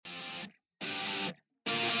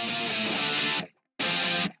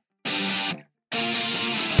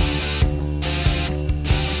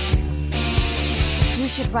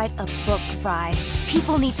should write a book, Fry.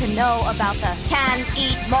 People need to know about the can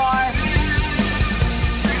eat more.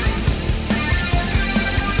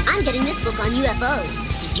 I'm getting this book on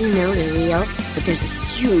UFOs. Did you know they're real? But there's a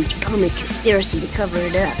huge government conspiracy to cover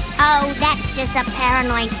it up. Oh, that's just a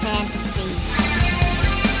paranoid fantasy.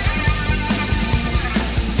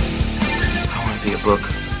 I want to be a book.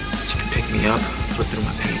 You can pick me up, flip through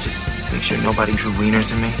my pages, make sure nobody drew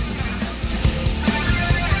wieners in me.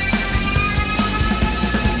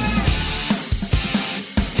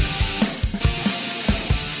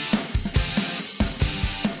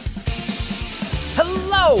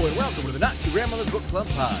 Hello and welcome to the Not Your Grandmother's Book Club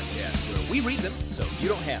podcast, where we read them so you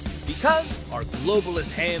don't have to, because our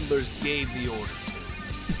globalist handlers gave the order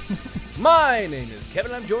to. My name is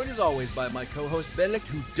Kevin, and I'm joined as always by my co-host Benedict,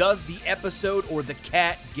 who does the episode or the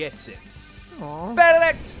cat gets it. Aww.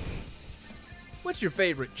 Benedict, what's your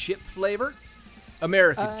favorite chip flavor?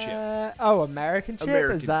 American chip. American chip?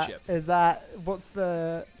 American chip. Is that, what's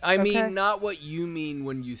the... I okay. mean, not what you mean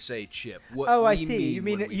when you say chip. What I we see. You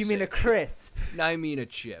mean a chip. crisp. I mean a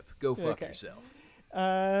chip. Go fuck Okay. yourself.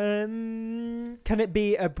 Can it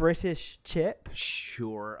be a British chip?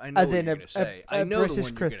 Sure, I know As what in you're a, going to say. a I know British the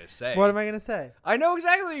one crisp. you're going to say. What am I going to say? I know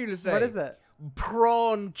exactly what you're going to say. What is it?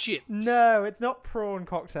 Prawn chips. No, it's not prawn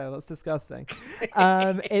cocktail. That's disgusting.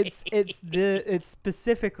 It's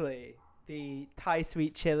specifically the Thai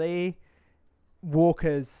sweet chili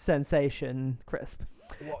Walker's Sensation crisp.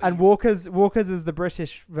 What, And Walker's is the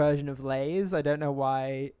British version of Lay's. I don't know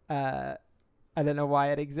why. I don't know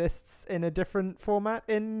why it exists in a different format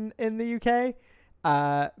in the UK.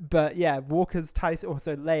 But yeah, Walker's Thai,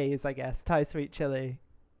 also Lay's, I guess, Thai sweet chili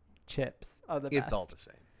chips are the best. It's all the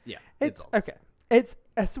same. Yeah, It's all the okay. It's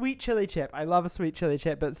a sweet chili chip. I love a sweet chili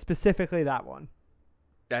chip, but specifically that one.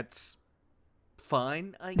 That's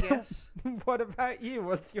fine, I guess. What about you?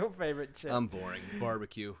 What's your favorite chip? Boring.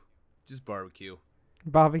 Barbecue. Just barbecue.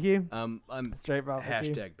 Barbecue? I'm Straight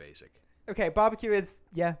barbecue. hashtag basic. Okay, barbecue is,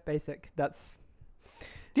 basic. That's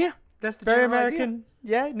Yeah, that's the very general American.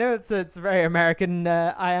 Yeah, no, it's very American.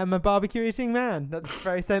 I am a barbecue eating man. That's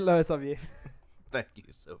very St. Louis of you. idea. Thank you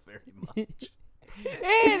so very much.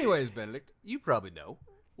 Anyways, Benedict, you probably know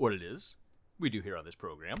what it is we do here on this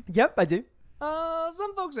program. Yep, I do.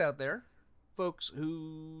 Some folks out there, folks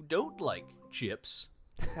who don't like chips,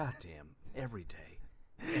 goddamn, every day,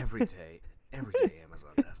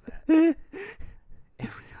 Amazon does that.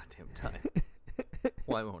 Every goddamn time.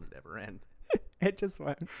 Why won't it ever end? It just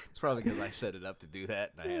won't. It's probably because I set it up to do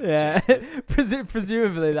that, and I haven't changed it.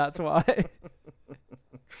 Presumably that's why.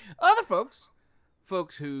 Other folks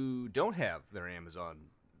who don't have their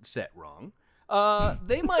Amazon set wrong,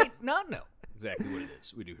 they might not know exactly what it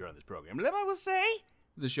is we do here on this program. But I will say,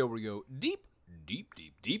 the show where we go deep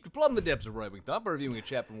to plumb the depths of right-wing thought by reviewing a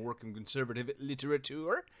chapter from working conservative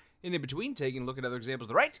literature, and in between, taking a look at other examples of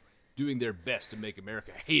the right, doing their best to make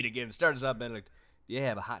America hate again. Start us out, Benedict. Do you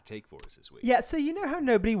have a hot take for us this week? Yeah, so you know how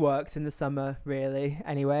nobody works in the summer, really,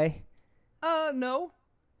 anyway? No.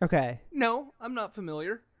 Okay, No, I'm not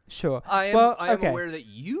familiar. sure. I am okay. aware that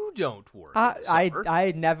you don't work in the summer.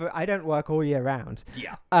 I don't work all year round.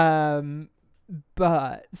 Yeah.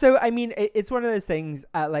 But so I mean, it's one of those things.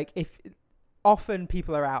 Like if often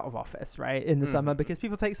people are out of office, right, in the summer because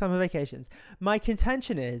people take summer vacations. My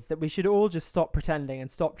contention is that we should all just stop pretending and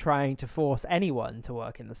stop trying to force anyone to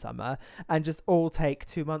work in the summer and just all take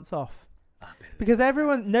 2 months off. Because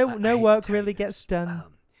everyone, no work really gets done.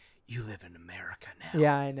 You live in America now.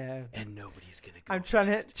 Yeah, I know. And nobody's gonna go. I'm trying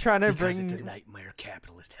to because bring it's a nightmare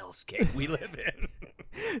capitalist hellscape we live in.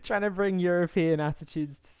 trying to bring European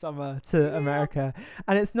attitudes to summer to America,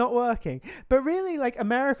 and it's not working. But really, like,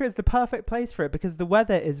 America is the perfect place for it because the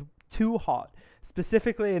weather is too hot,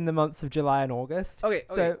 specifically in the months of July and August. Okay.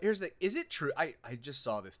 So Here's is it true? I just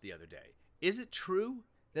saw this the other day. Is it true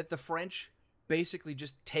that the French basically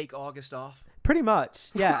just take August off? pretty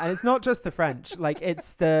much, yeah. And it's not just the French. Like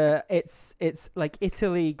it's like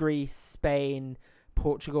Italy, Greece, Spain,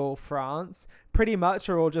 Portugal, France, pretty much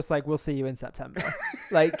are all just like, we'll see you in September.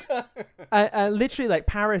 Like, literally, like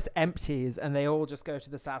Paris empties and they all just go to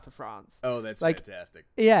the south of France. Oh, that's like, fantastic.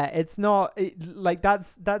 Yeah, it's not like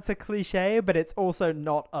that's a cliche, but it's also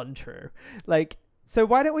not untrue. Like, so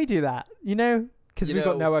why don't we do that? You know, because we've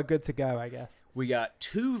got nowhere good to go, I guess. We got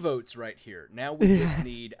 2 votes right here. Now we just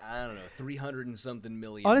need, I don't know, 300 and something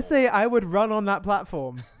million. Honestly, more. I would run on that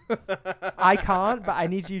platform. I can't, but I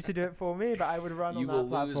need you to do it for me. But I would run on that platform.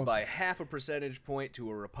 You will lose by 0.5 percentage point to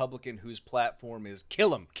a Republican whose platform is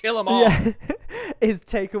kill 'em all. Yeah. Is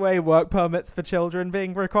take away work permits for children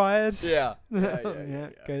being required? Yeah.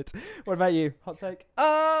 Yeah, good. What about you? Hot take?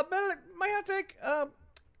 My hot take,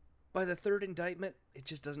 by the third indictment, it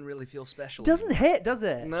just doesn't really feel special. Doesn't anymore. hit, does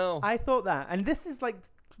it? No. I thought that. And this is like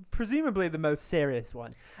presumably the most serious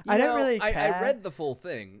one. You I know, don't really care. I read the full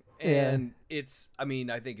thing, and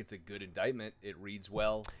I think it's a good indictment. It reads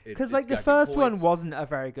well. Because like the first one wasn't a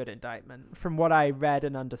very good indictment from what I read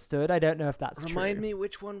and understood. I don't know if that's true. Remind me,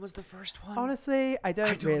 which one was the first one? Honestly, I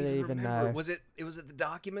don't really even remember. know. Was it the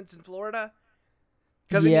documents in Florida?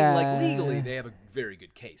 Because I mean, like legally, they have a very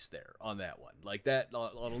good case there on that one. Like that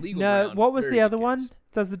on a legal ground. What was very the good other case. one?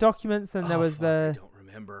 There's the documents, and there was I don't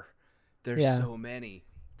remember. There's so many.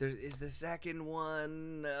 There is the second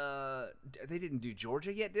one. They didn't do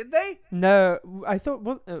Georgia yet, did they? No, I thought.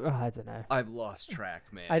 I don't know. I've lost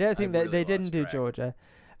track, man. I don't think I've they really didn't lost do track. Georgia.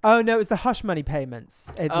 Oh no, it was the hush money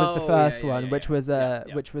payments. It was the first one, which was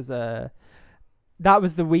that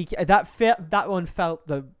was the weak. That one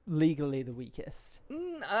felt legally the weakest.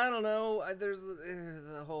 I don't know. There's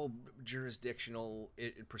a whole jurisdictional,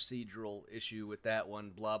 procedural issue with that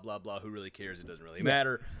one. Blah blah blah. Who really cares? It doesn't really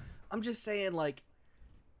matter. I'm just saying, like,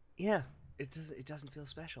 yeah, it doesn't feel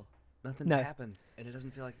special. Nothing's happened, and it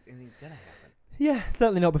doesn't feel like anything's gonna happen. Yeah,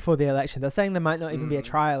 certainly not before the election. They're saying there might not even be a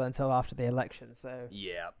trial until after the election. So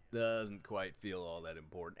yeah, doesn't quite feel all that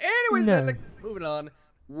important. Anyways, moving on.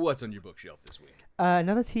 What's on your bookshelf this week?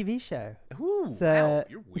 Another TV show. Ooh, So, wow,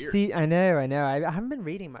 you're weird. I know. I haven't been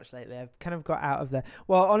reading much lately. I've kind of got out of the.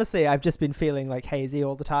 Well, honestly, I've just been feeling like hazy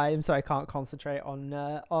all the time, so I can't concentrate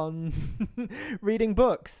on reading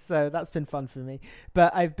books. So that's been fun for me.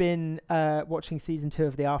 But I've been watching season 2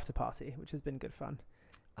 of The After Party, which has been good fun.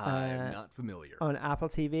 I'm not familiar. On Apple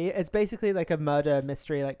TV. It's basically like a murder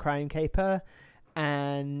mystery, like crime caper,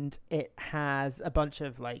 and it has a bunch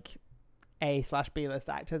of like A/B list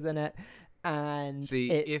actors in it. And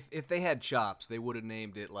if they had chops, they would have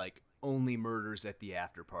named it like Only Murders at the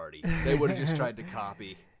After Party. They would have just tried to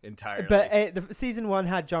copy entirely. But the season 1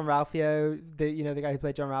 had John Ralphio, the guy who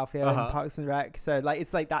played John Ralphio in Parks and Rec. So like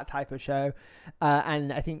it's like that type of show,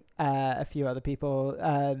 and I think a few other people.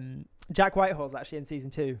 Jack Whitehall's actually in season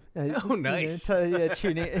 2. Oh, nice.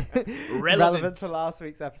 Tuning relevant to last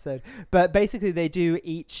week's episode. But basically, they do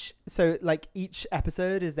each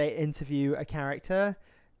episode is they interview a character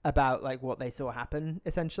about like what they saw happen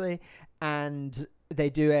essentially, and they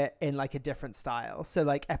do it in like a different style. So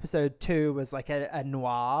like episode 2 was like a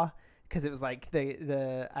noir, because it was like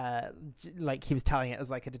the like he was telling it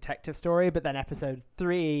as like a detective story. But then episode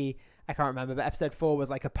 3, I can't remember, but episode 4 was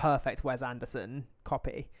like a perfect Wes Anderson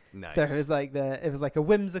copy. Nice. So it was like a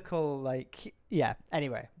whimsical, like, yeah.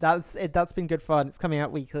 Anyway, that's been good fun. It's coming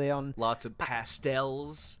out weekly on lots of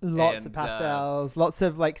pastels, lots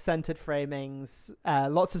of like scented framings,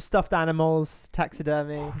 lots of stuffed animals,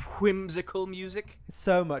 taxidermy, whimsical music.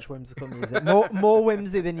 So much whimsical music, more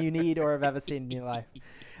whimsy than you need or have ever seen in your life,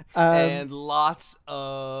 and lots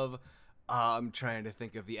of. I'm trying to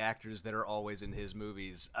think of the actors that are always in his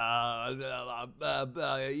movies.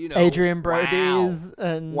 Adrian Brody's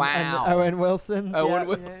and Owen Wilson. Owen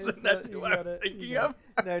Wilson, that's who I was thinking of.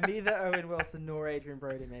 No, neither Owen Wilson nor Adrian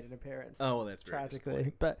Brody made an appearance. Oh, well, that's very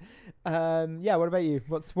tragically. But what about you?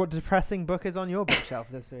 What depressing book is on your bookshelf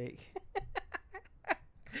this week?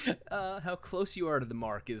 How close you are to the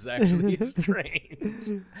mark is actually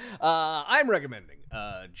strange. I'm recommending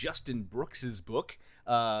Justin Brooks's book.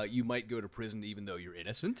 You might go to prison even though you're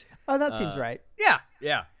innocent. Oh, that seems right.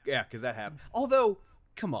 Yeah, because that happened. Although,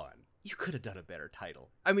 come on, you could have done a better title.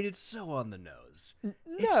 I mean, it's so on the nose.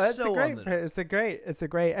 It's a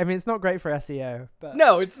great. I mean, it's not great for SEO, but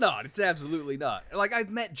no, it's not. It's absolutely not. Like, I've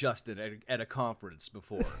met Justin at a conference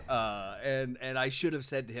before, and I should have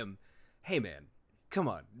said to him, "Hey, man, come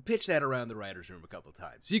on, pitch that around the writer's room a couple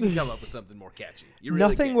times. You can come up with something more catchy. You really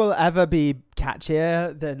Nothing can." will ever be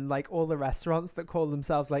catchier than like all the restaurants that call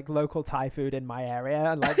themselves like local Thai food in my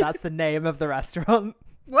area, and like that's the name of the restaurant.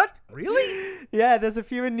 What? Really? Yeah, there's a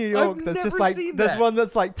few in New York. I've There's never just like seen there's that. one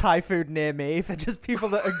that's like Thai food near me for just people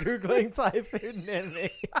that are googling Thai food near me.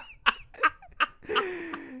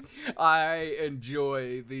 I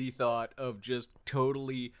enjoy the thought of just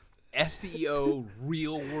totally SEO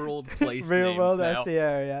real world place Real names world now. SEO,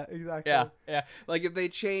 yeah, exactly. Yeah. Like if they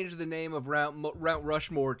changed the name of Mount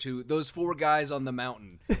Rushmore to those 4 guys on the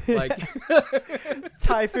mountain, like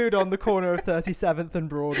Thai food on the corner of 37th and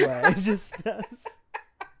Broadway. Just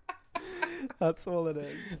that's all it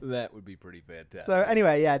is. That would be pretty fantastic. So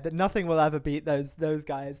anyway, yeah, nothing will ever beat those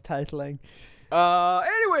guys titling.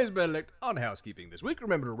 Anyways, Benedict, on housekeeping this week,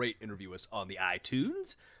 remember to rate and review us on the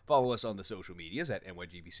iTunes. Follow us on the social medias at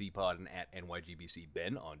NYGBC Pod and at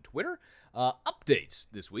NYGBCBen on Twitter. Updates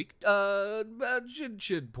this week.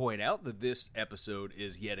 Should point out that this episode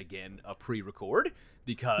is yet again a pre-record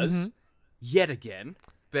because yet again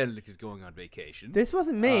Benedict is going on vacation. This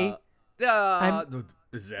wasn't me. This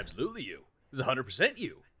is absolutely you. This is 100%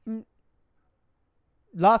 you.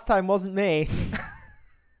 Last time wasn't me.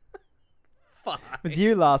 Fine. It was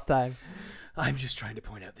you last time. I'm just trying to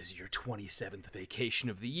point out this is your 27th vacation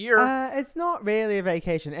of the year. It's not really a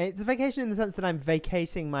vacation. It's a vacation in the sense that I'm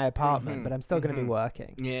vacating my apartment, but I'm still going to be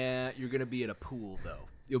working. Yeah, you're going to be at a pool, though.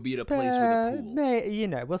 You'll be at a place with a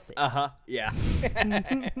pool. We'll see. Yeah.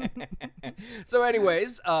 So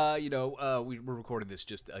anyways, we're recording this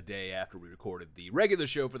just a day after we recorded the regular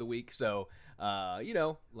show for the week. So,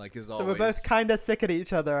 like as always. So we're both kind of sick at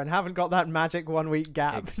each other and haven't got that magic 1 week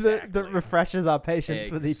gap that refreshes our patience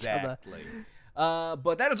with each other.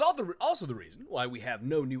 But that is also the reason why we have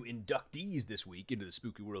no new inductees this week into the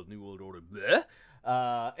Spooky World New World Order.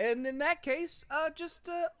 And in that case, just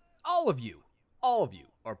all of you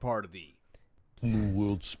are part of the New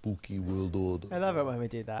World Spooky World Order. I love it when we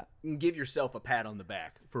do that. Give yourself a pat on the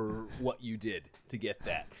back for what you did to get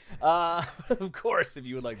that. Of course, if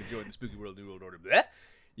you would like to join the Spooky World New World Order,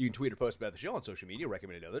 you can tweet or post about the show on social media,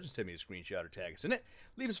 recommend it to others, and send me a screenshot or tag us in it.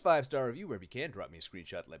 Leave us a 5-star review wherever you can. Drop me a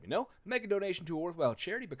screenshot, let me know. Make a donation to a worthwhile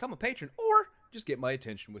charity, become a patron, or just get my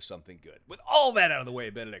attention with something good. With all that out of the way,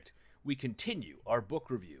 Benedict, we continue our book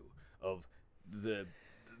review of the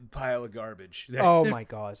pile of garbage. Oh my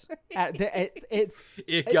god.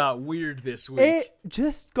 It got weird this week. It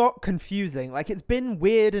just got confusing. Like, it's been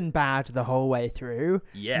weird and bad the whole way through.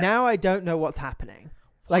 Yes. Now I don't know what's happening.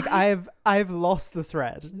 Like, I've lost the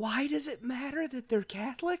thread. Why does it matter that they're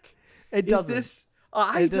Catholic? It doesn't.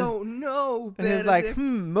 I don't know. And it's like,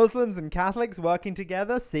 Muslims and Catholics working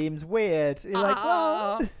together seems weird. You're like,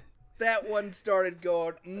 well, that one started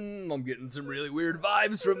going, I'm getting some really weird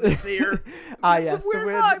vibes from this here. Yes,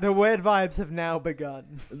 the weird vibes have now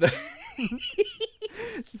begun.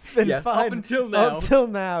 It's been fine. Up until now. Up till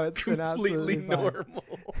now, it's been completely absolutely normal.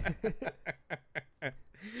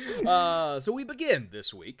 So we begin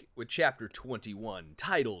this week with chapter 21,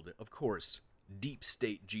 titled, of course, Deep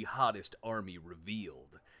State Jihadist Army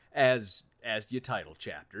Revealed. As you title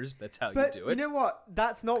chapters, that's how you do it. You know what?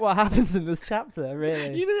 That's not what happens in this chapter,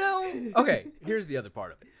 really. Okay, here's the other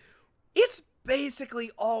part of it. It's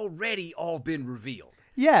basically already all been revealed.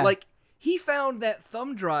 Yeah. Like, he found that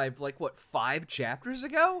thumb drive, 5 chapters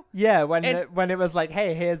ago? Yeah, when it was like,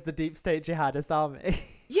 hey, here's the Deep State Jihadist Army.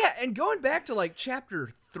 Yeah, and going back to, chapter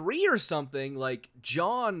 3 or something,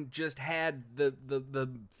 John just had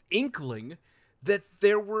the inkling that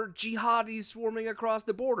there were jihadis swarming across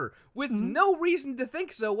the border with no reason to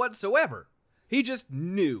think so whatsoever. He just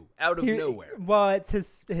knew out of nowhere. Well, it's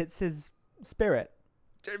his spirit,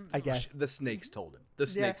 I guess. The snakes told him.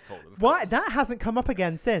 Told him. Why? That hasn't come up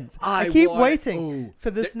again since. I keep waiting for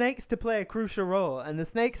the snakes to play a crucial role, and the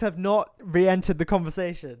snakes have not re-entered the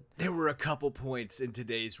conversation. There were a couple points in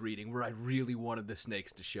today's reading where I really wanted the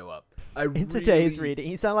snakes to show up. Today's reading,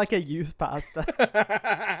 you sound like a youth pastor.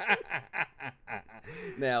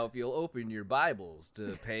 Now, if you'll open your Bibles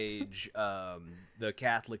to page The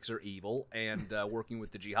Catholics Are Evil and Working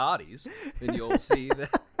with the Jihadis, then you'll see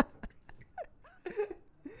that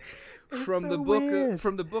from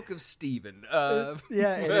the book of Stephen.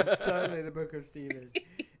 It is certainly the book of Stephen.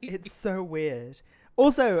 It's so weird.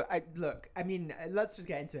 Also, let's just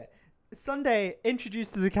get into it. Sunday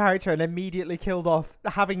introduced as a character and immediately killed off,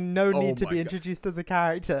 having no need to be introduced as a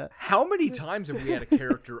character. How many times have we had a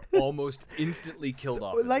character almost instantly killed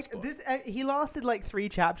off? He lasted 3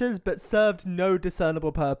 chapters, but served no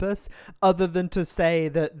discernible purpose other than to say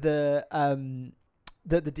that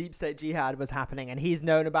the Deep State Jihad was happening, and he's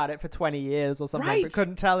known about it for 20 years or something, but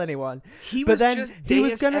couldn't tell anyone. He was just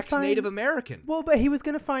Deus Ex Native American. Well, but he was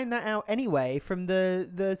going to find that out anyway from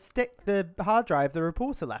the hard drive the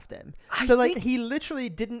reporter left him. He literally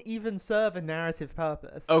didn't even serve a narrative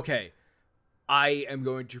purpose. Okay. I am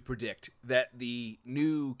going to predict that the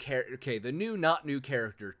new not new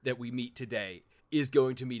character that we meet today is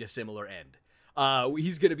going to meet a similar end.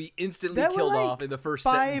 He's going to be instantly killed off in the first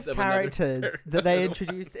sentence of another characters that they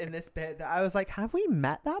introduced in this bit that I was like, have we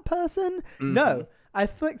met that person? Mm-hmm. No. I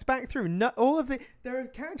flicked back through. There are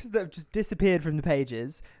characters that have just disappeared from the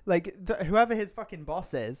pages. Whoever his fucking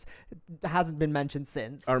boss is hasn't been mentioned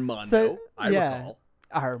since. Armando, I recall.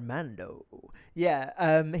 Armando.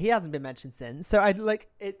 Yeah, he hasn't been mentioned since. So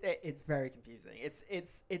it's very confusing.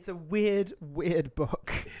 It's a weird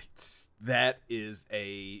book. You're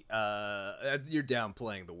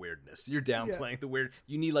downplaying the weirdness. You're downplaying the weird.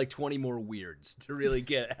 You need 20 more weirds to really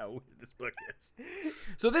get how weird this book is.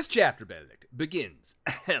 So this chapter, Benedict, begins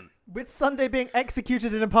with Sunday being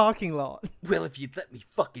executed in a parking lot. Well, if you'd let me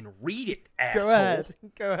fucking read it, asshole.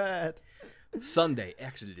 Go ahead. Sunday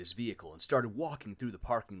exited his vehicle and started walking through the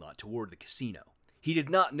parking lot toward the casino. He did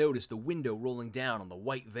not notice the window rolling down on the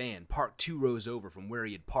white van parked 2 rows over from where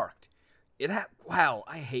he had parked. Wow,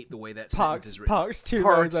 I hate the way that sentence is written. Parked 2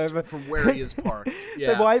 rows over from where he is parked.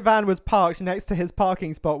 Yeah. The white van was parked next to his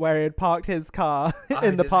parking spot where he had parked his car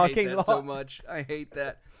in the parking lot. I hate that so much. I hate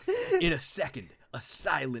that. In a second, a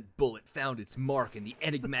silent bullet found its mark in the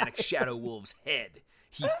enigmatic Shadow Wolf's head.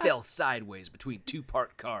 He fell sideways between 2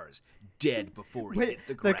 parked cars, dead before he hit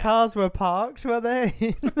the ground. The cars were parked, were they?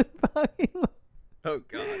 In the parking lot? Oh,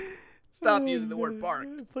 God. Stop using the word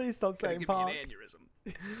parked. Please stop saying parked. Give me an aneurysm.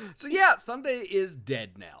 So yeah, Sunday is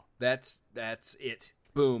dead now. That's it.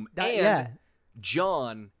 Boom.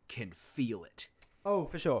 John can feel it. Oh,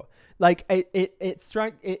 for sure. Like it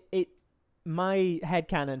struck it. My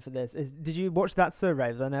headcanon for this is: did you watch That So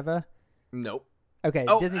Raven ever? Nope. Okay,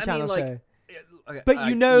 Disney Channel show. But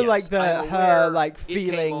yes, like her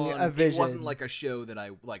feeling a vision. It wasn't like a show that I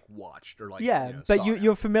watched or but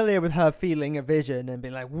you're familiar with her feeling a vision and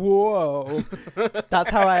being like, whoa. That's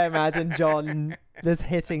how I imagine John. This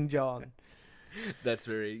hitting John. That's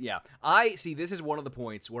I see. This is one of the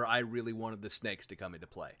points where I really wanted the snakes to come into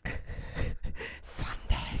play.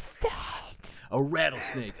 Sunday's dead. A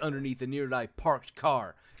rattlesnake underneath a nearby parked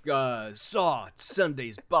car saw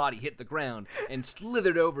Sunday's body hit the ground and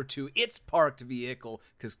slithered over to its parked vehicle,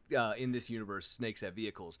 because in this universe, snakes have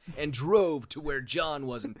vehicles, and drove to where John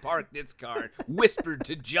was and parked its car and whispered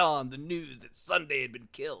to John the news that Sunday had been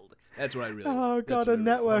killed. That's what I really want. Oh, God, a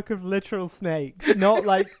network of literal snakes. Not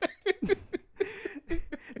like...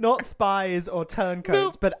 Not spies or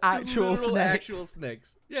turncoats, but actual snakes. Actual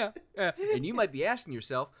snakes. Yeah. And you might be asking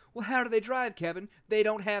yourself, well, how do they drive, Kevin? They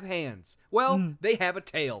don't have hands. Well, they have a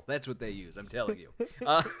tail. That's what they use, I'm telling you.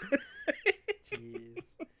 Jeez.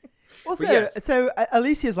 Also, so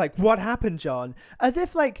Alicia's like, what happened, John? As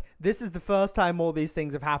if, this is the first time all these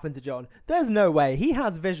things have happened to John. There's no way. He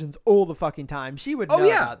has visions all the fucking time. She would know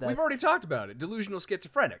about this. We've already talked about it. Delusional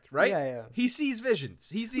schizophrenic, right? Yeah. He sees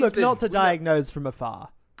visions. Look, not to diagnose from afar.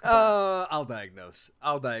 I'll diagnose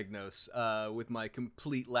with my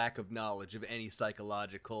complete lack of knowledge of any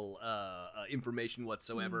psychological information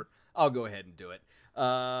whatsoever. I'll go ahead and do it.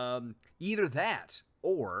 Either that,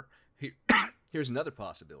 or here's another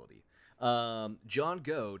possibility. John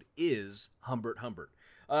Goad is Humbert.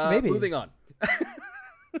 Maybe. Moving on.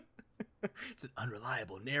 It's an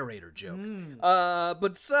unreliable narrator joke.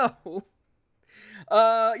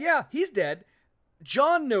 He's dead.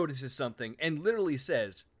 John notices something and literally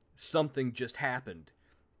says, something just happened.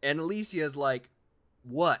 And Alicia's like,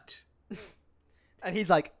 what? And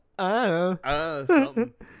he's like, oh.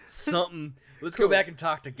 Something. Let's go back and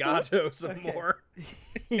talk to Gato some more.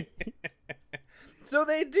 So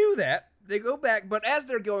they do that. They go back, but as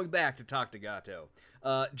they're going back to talk to Gato,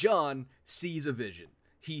 John sees a vision.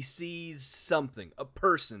 He sees something, a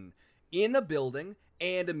person, in a building,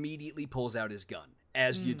 and immediately pulls out his gun,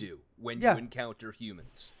 as you do when you encounter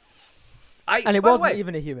humans. And it wasn't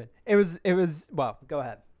even a human. It was. Well, go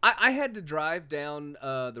ahead. I had to drive down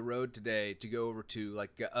the road today to go over to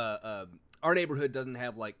our neighborhood doesn't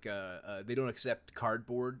have they don't accept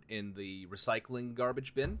cardboard in the recycling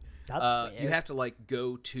garbage bin. That's weird. You have to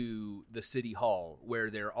go to the city hall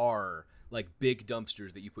where there are big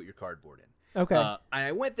dumpsters that you put your cardboard in. Okay.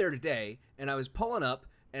 I went there today and I was pulling up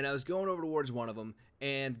and I was going over towards one of them,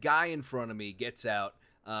 and guy in front of me gets out.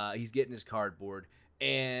 He's getting his cardboard,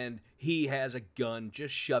 and he has a gun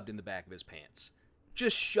just shoved in the back of his pants.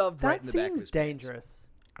 Just shoved right in the back of his pants. That seems dangerous.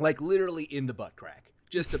 Literally in the butt crack.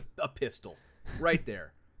 Just a pistol. Right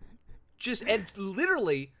there.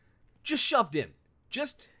 Literally just shoved in.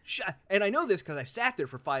 And I know this because I sat there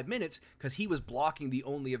for 5 minutes because he was blocking the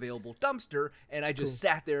only available dumpster, and I just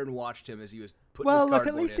sat there and watched him as he was putting his cardboard in. Well, look,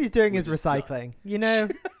 at least he's doing his recycling. You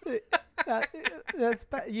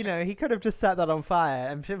know, he could have just set that on fire.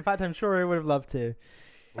 In fact, I'm sure he would have loved to.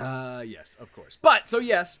 Yes, of course. But so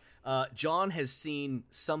yes, John has seen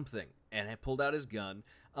something and had pulled out his gun.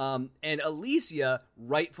 And Alicia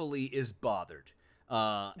rightfully is bothered.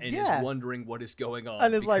 And is wondering what is going on.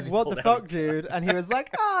 And is like, what the fuck, dude? And he was like,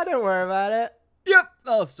 don't worry about it. Yep.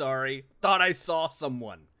 Oh, sorry. Thought I saw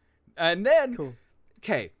someone. And then,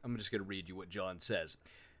 okay, I'm just going to read you what John says.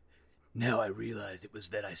 Now I realized it was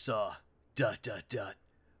that I saw ...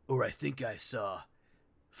 Or I think I saw...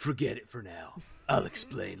 Forget it for now. I'll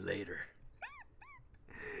explain later.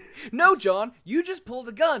 No, John, you just pulled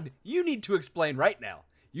a gun. You need to explain right now.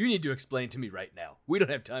 You need to explain to me right now. We don't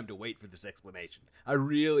have time to wait for this explanation. I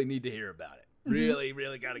really need to hear about it. Really,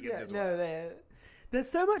 really got to get this one. There's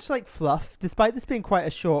so much like fluff, despite this being quite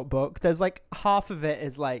a short book. There's like half of it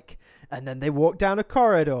is like, and then they walked down a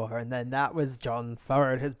corridor, and then that was John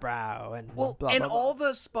furrowed his brow, and Well, blah, and blah, blah. all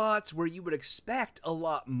the spots where you would expect a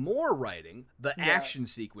lot more writing, the action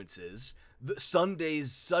sequences, the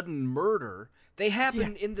Sunday's sudden murder, they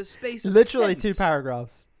happen in the space of Literally a 2 sentence.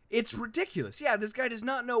 paragraphs. It's ridiculous. Yeah, this guy does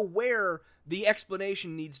not know where the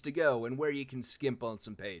explanation needs to go and where you can skimp on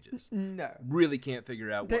some pages. No. Really can't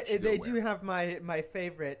figure out what should go They where. do have my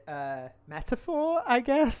favorite metaphor, I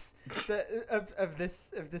guess, of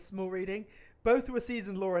this small reading. Both were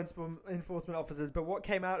seasoned law enforcement officers, but what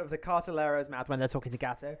came out of the cartelero's mouth when they're talking to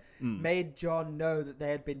Gatto made John know that they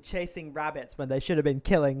had been chasing rabbits when they should have been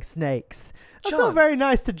killing snakes. That's not John. very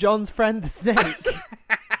nice to John's friend, the snake.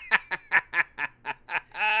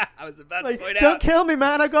 I was about to Like, point don't out. kill me,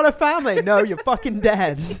 man. I got a family. No, you're fucking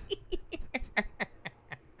dead.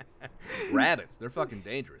 Rabbits, they're fucking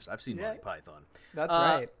dangerous. I've seen Yeah. Monty Python. That's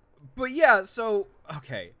right. But yeah, so,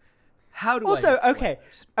 okay. How do Also, I explain okay,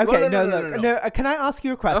 this? okay, No. no. Can I ask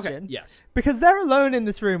you a question? Okay, yes. Because they're alone in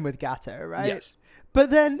this room with Gatto, right? Yes.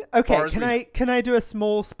 But then, okay, Far as we know. can I do a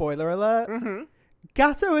small spoiler alert? Mm-hmm.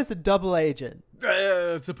 Gatto is a double agent,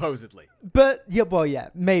 Supposedly. but yeah,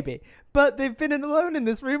 maybe. But they've been alone in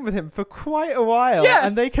this room with him for quite a while, Yes!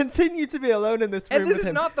 and they continue to be alone in this room And this with is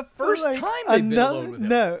him not the for, first like, time they've been alone with him.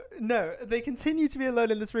 No, they continue to be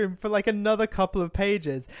alone in this room for like another couple of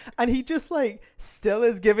pages, and he just like still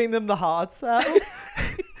is giving them the hard sell.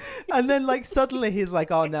 And then, like, suddenly he's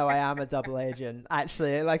like, oh, no, I am a double agent.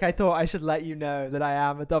 Actually, like, I thought I should let you know that I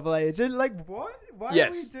am a double agent. Like, what? Why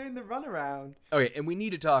Yes. are we doing the runaround? Okay, and we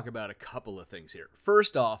need to talk about a couple of things here.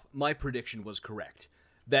 First off, my prediction was correct.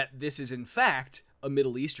 That this is, in fact, a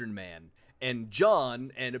Middle Eastern man. And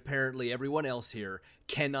John, and apparently everyone else here,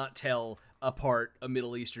 cannot tell apart a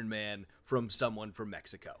Middle Eastern man from someone from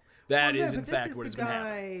Mexico. That is, in fact, what has been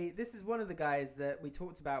happening. This is one of the guys that we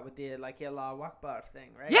talked about with the, like, Allahu Akbar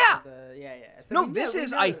thing, right? Yeah! Yeah. So No, we this know-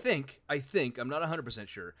 is, we I know- think, I'm not 100%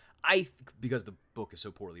 sure, because the book is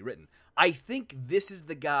so poorly written, I think this is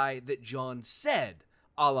the guy that John said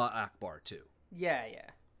Allah Akbar to. Yeah.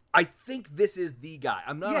 I think this is the guy.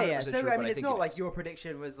 I'm not 100% Yeah. So, sure, I but mean, I it's think not it like is. your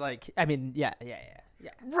prediction was like, I mean, yeah.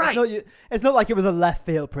 Right. It's not like it was a left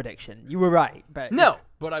field prediction. You were right, but. No,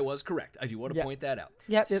 but I was correct. I do want to Yeah. point that out.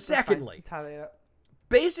 Yep, that's fine. Secondly, Tally it up.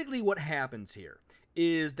 basically what happens here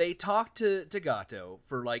is they talk to Gatto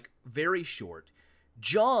for like very short.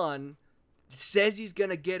 John says he's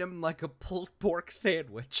gonna get him like a pulled pork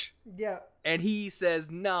sandwich, Yeah. and he says,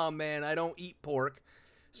 "Nah, man, I don't eat pork."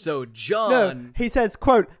 So No, John, he says,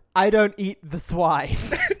 quote, I don't eat the swine.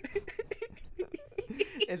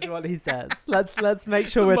 Is what he says. Let's make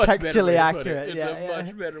sure we're textually accurate. It's a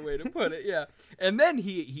much better way to put it. Yeah, and then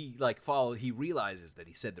he realizes that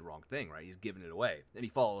he said the wrong thing. Right, he's giving it away, and he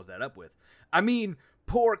follows that up with, "I mean,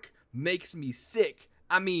 pork makes me sick.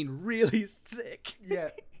 I mean, really sick."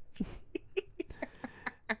 Yeah.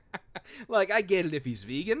 Like, I get it if he's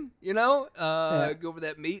vegan, you know? Yeah. Go for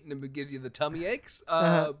that meat and it gives you the tummy aches.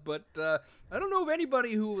 Uh-huh. But I don't know of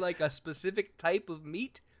anybody who, like, a specific type of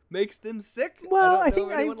meat makes them sick. Well, I I don't know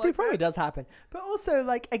think of anyone it like probably that. does happen. But also,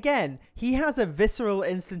 like, again, he has a visceral,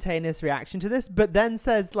 instantaneous reaction to this, but then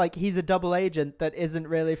says, like, he's a double agent that isn't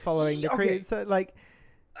really following the Okay. creed. So, like,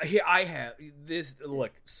 Here, I have this.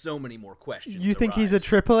 Look, so many more questions. you think he's a arise.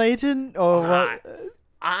 triple agent? Or what?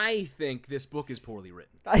 I think this book is poorly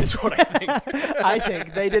written. That's what I think. I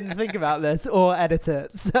think they didn't think about this or edit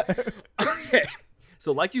it. So. Okay.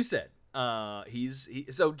 So, like you said,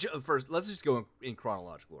 first, let's just go in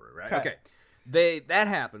chronological order, right? Okay. That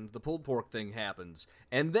happens. The pulled pork thing happens,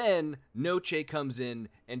 and then Noche comes in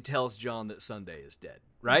and tells John that Sunday is dead,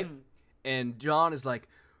 right? Mm-hmm. And John is like,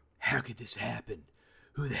 "How could this happen?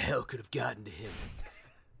 Who the hell could have gotten to him?"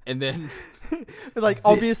 And then, Like, This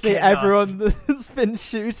obviously, cannot- everyone has been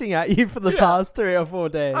shooting at you for the past 3 or 4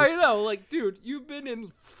 days. I know, like, dude, you've been in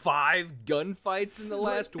 5 gunfights in the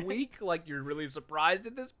last week. Like, you're really surprised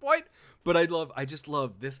at this point. But I just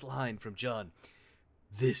love this line from John.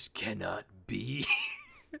 "This cannot be."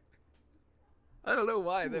 I don't know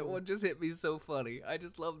why that one just hit me so funny. I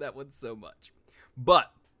just love that one so much.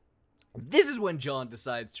 But this is when John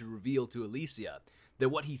decides to reveal to Alicia that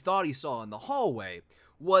what he thought he saw in the hallway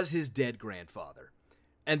was his dead grandfather.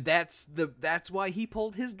 And that's why he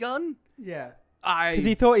pulled his gun? Yeah. Because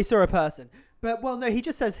he thought he saw a person. But, well, no, he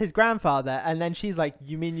just says his grandfather, and then she's like,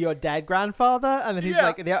 you mean your dead grandfather? And then he's Yeah.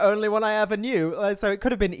 like, the only one I ever knew. So it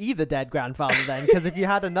could have been either dead grandfather then, because if you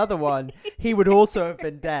had another one, he would also have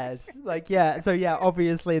been dead. Like, yeah, so yeah,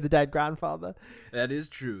 obviously the dead grandfather. That is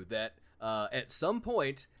true. That at some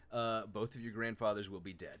point, both of your grandfathers will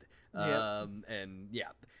be dead. And yeah,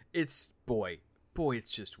 it's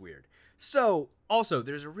it's just weird. So also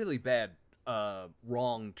there's a really bad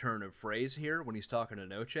wrong turn of phrase here when he's talking to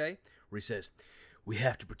Noche, where he says, "We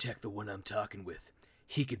have to protect the one I'm talking with.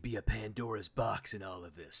 He could be a Pandora's box in all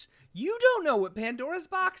of this." You don't know what Pandora's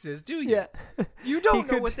box is, do you? Yeah. You don't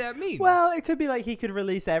know what that means. Well, it could be like he could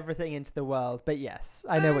release everything into the world, but yes,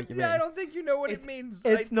 I know what you mean. I don't think you know what it means.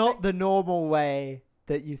 It's not the normal way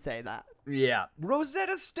that you say that. Yeah.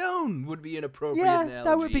 Rosetta Stone would be an appropriate analogy.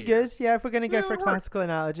 That would be here. good. Yeah, if we're going to go Yeah, for a it would classical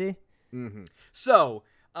analogy. Mm-hmm. So,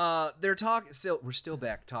 they're talking. We're still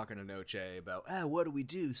back talking to Noche about, what do we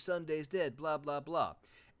do? Sunday's dead. Blah blah blah.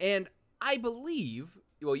 And I believe,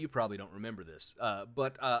 well, you probably don't remember this,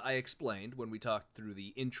 but I explained when we talked through the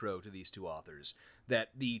intro to these two authors that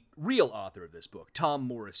the real author of this book, Tom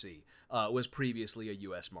Morrissey, was previously a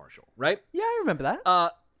U.S. Marshal, right? Yeah, I remember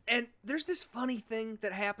that. And there's this funny thing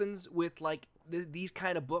that happens with like these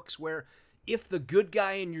kind of books where if the good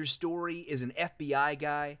guy in your story is an FBI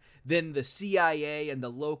guy, then the CIA and the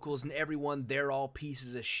locals and everyone, they're all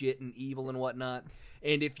pieces of shit and evil and whatnot.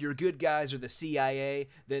 And if your good guys are the CIA,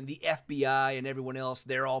 then the FBI and everyone else,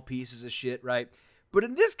 they're all pieces of shit, right? But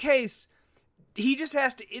in this case, he just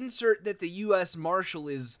has to insert that the U.S. Marshal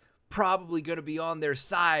is probably going to be on their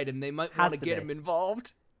side and they might want to get him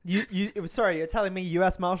involved. Sorry, you're telling me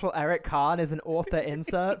U.S. Marshal Eric Kahn is an author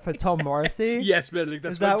insert for Tom Morrissey? Yes, Benedict,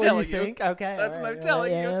 that's is what that I'm telling you. Think? Okay, that's what I'm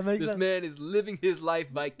telling you. This sense. man is living his life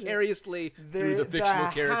vicariously through the fictional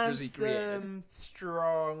characters he created.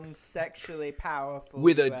 Strong, sexually powerful.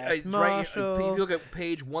 With US Marshal. If you look at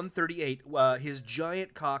page 138, his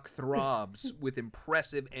giant cock throbs with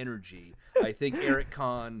impressive energy. I think Eric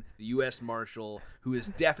Kahn, the U.S. Marshal, who is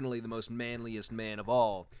definitely the most manliest man of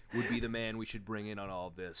all, would be the man we should bring in on all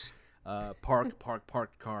of this. Parking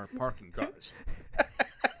cars.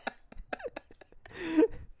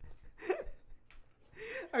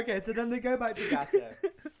 Okay, so then they go back to Gatto.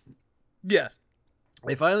 Yes.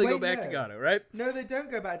 They finally go back to Gatto, right? No, they don't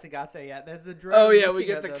go back to Gatto yet. There's a drone. Oh, yeah, we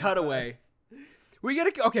get the cutaway.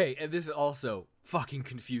 Okay, and this is also fucking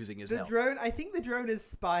confusing as hell. I think the drone is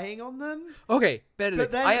spying on them. Okay,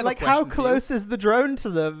 Benedict, but then, I have like, a question how close is the drone to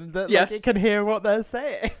them that like, it can hear what they're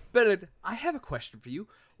saying? Benedict, I have a question for you.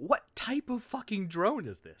 What type of fucking drone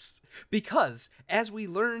is this? Because, as we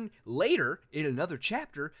learn later in another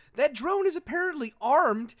chapter, that drone is apparently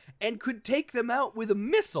armed and could take them out with a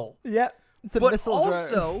missile. Yep, it's a missile drone. But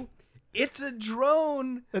also, it's a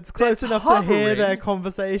drone that's close enough hovering. To hear their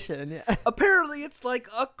conversation. Yeah. Apparently, it's like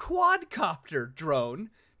a quadcopter drone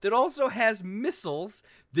that also has missiles.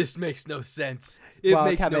 This makes no sense. It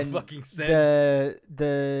makes Kevin, no fucking sense.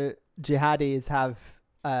 The jihadis have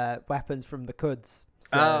weapons from the Quds.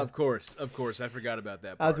 So, of course, I forgot about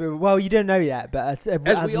that part. You don't know yet, but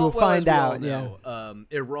as we'll find out,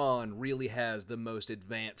 Iran really has the most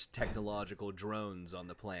advanced technological drones on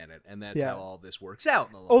the planet, and that's how all this works out.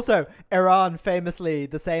 In the long also, Iran famously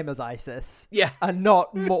the same as ISIS, and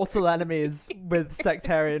not mortal enemies with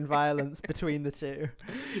sectarian violence between the two.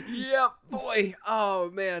 Yeah, boy. Oh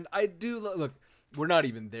man, I do look. We're not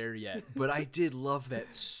even there yet, but I did love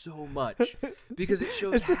that so much because it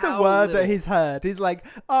shows it's just how a word little... that he's heard. He's like,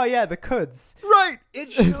 oh yeah, the Quds. Right.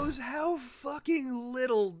 It shows how fucking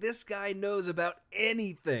little this guy knows about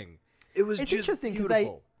anything. It's just interesting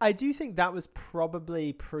because I do think that was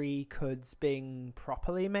probably pre-Quds being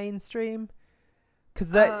properly mainstream.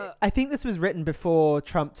 Because I think this was written before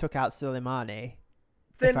Trump took out Soleimani,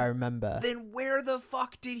 if I remember. Then where the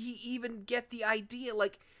fuck did he even get the idea?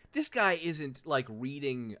 Like, this guy isn't, like,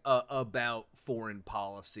 reading about foreign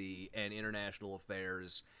policy and international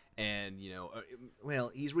affairs and,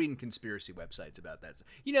 he's reading conspiracy websites about that.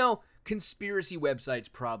 Conspiracy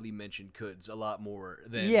websites probably mention Quds a lot more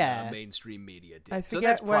than mainstream media did. So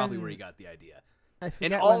that's probably where he got the idea.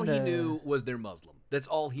 And all he knew was they're Muslim. That's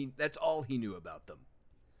all he knew about them.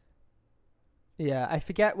 Yeah, I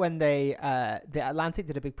forget when the Atlantic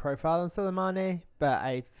did a big profile on Soleimani, but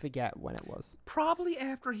I forget when it was. Probably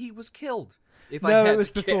after he was killed. It was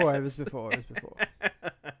before. It was before.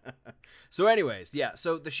 So anyways,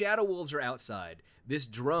 so the Shadow Wolves are outside. This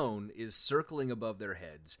drone is circling above their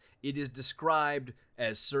heads. It is described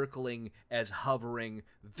as circling, as hovering,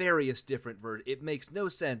 various different versions. It makes no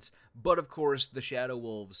sense, but of course the Shadow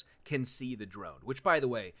Wolves can see the drone. Which, by the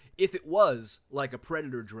way, if it was like a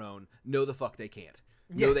Predator drone, no the fuck they can't.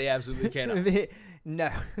 No, they absolutely cannot.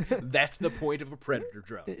 No. That's the point of a Predator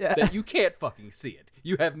drone. That you can't fucking see it.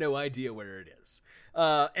 You have no idea where it is.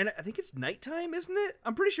 And I think it's nighttime, isn't it?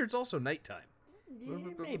 I'm pretty sure it's also nighttime. Yeah,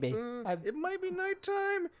 maybe. It might be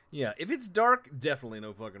nighttime. Yeah, if it's dark, definitely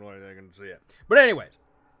no fucking way I can see it. But anyways,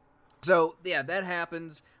 So, yeah, that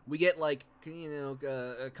happens. We get, like,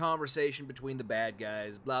 a conversation between the bad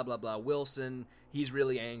guys, blah, blah, blah. Wilson, he's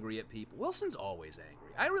really angry at people. Wilson's always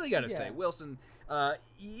angry. I really gotta say, Wilson,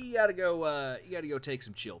 you gotta go take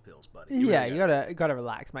some chill pills, buddy. You gotta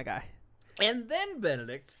relax, my guy. And then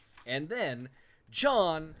Benedict, and then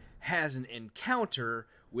John has an encounter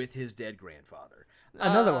with his dead grandfather.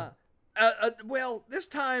 Another one. Well, this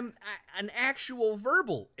time, an actual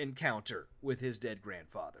verbal encounter with his dead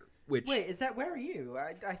grandfather. Which, wait, where are you?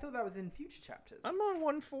 I thought that was in future chapters. I'm on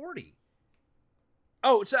 140.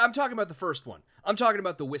 Oh, so I'm talking about the first one. I'm talking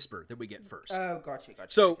about the whisper that we get first. Oh, gotcha.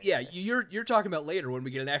 So, okay, yeah, you're talking about later when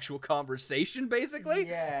we get an actual conversation, basically.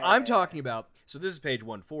 Yeah. I'm talking about, so this is page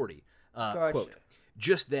 140. Gotcha. Quote,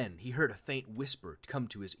 just then he heard a faint whisper come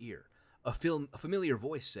to his ear. A familiar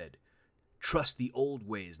voice said, "Trust the old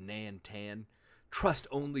ways, Nan Tan. Trust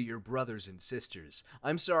only your brothers and sisters."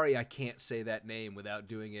 I'm sorry I can't say that name without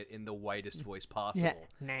doing it in the whitest voice possible.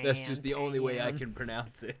 Yeah. That's just the only way I can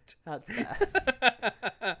pronounce it. That's fair.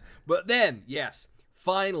 But then, yes,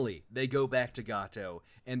 finally they go back to Gato,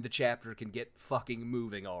 and the chapter can get fucking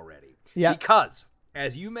moving already. Yeah. Because,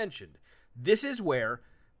 as you mentioned, this is where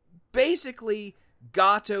basically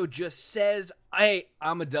Gato just says, "Hey,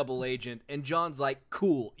 I'm a double agent," and John's like,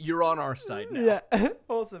 "Cool, you're on our side now." Yeah,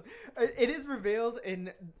 awesome. It is revealed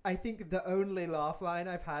in, I think, the only laugh line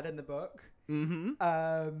I've had in the book.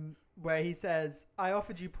 Mm-hmm. Where he says, "I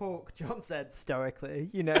offered you pork," John said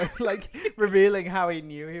stoically, like revealing how he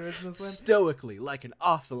knew he was Muslim. Stoically, like an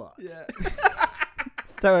ocelot. Yeah.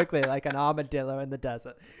 Stoically, like an armadillo in the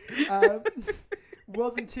desert.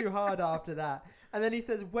 Wasn't too hard after that. And then he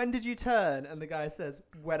says, "When did you turn?" And the guy says,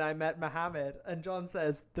 "When I met Muhammad." And John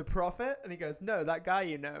says, "The prophet?" And he goes, "No, that guy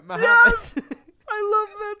you know, Muhammad." Yes! I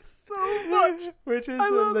love that so much. Which is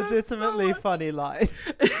a legitimately funny line.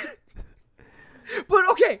 But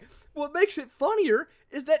okay, what makes it funnier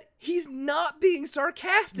is that he's not being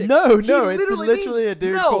sarcastic. No, He it's literally a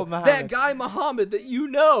dude called Muhammad. That guy Muhammad that you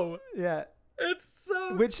know. Yeah. It's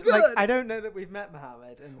so Which, good. I don't know that we've met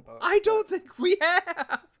Muhammad in the book. I don't think we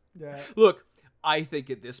have. Yeah. Look, I think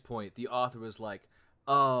at this point, the author was like,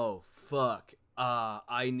 "Oh, fuck.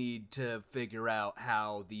 I need to figure out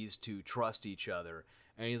how these two trust each other."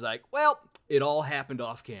 And he's like, "Well, it all happened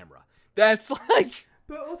off camera." That's like...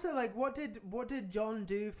 But also, like, what did John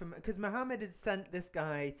do from... Because Muhammad has sent this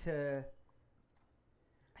guy to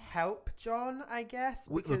help John, I guess.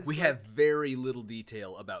 Look, we have very little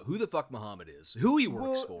detail about who the fuck Muhammad is, who he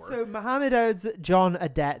works for. So Muhammad owes John a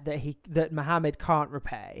debt that Muhammad can't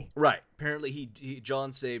repay. Right. Apparently,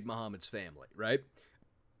 John saved Muhammad's family, right?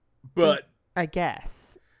 But... I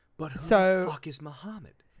guess. But who the fuck is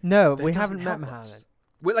Muhammad? No, That we doesn't haven't met help Muhammad. us.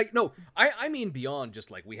 Well, like, no, I mean beyond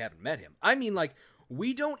just, like, we haven't met him. I mean, like,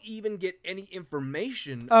 we don't even get any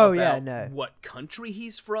information about what country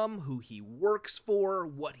he's from, who he works for,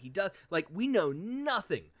 what he does. Like, we know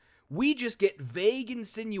nothing. We just get vague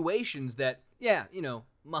insinuations that, yeah,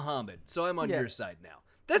 Muhammad, so I'm on your side now.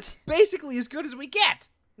 That's basically as good as we get.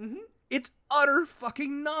 Mm-hmm. It's utter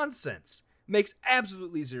fucking nonsense. Makes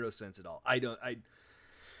absolutely zero sense at all.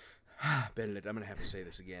 Benedict, I'm going to have to say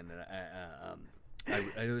this again.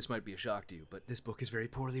 I know this might be a shock to you, but this book is very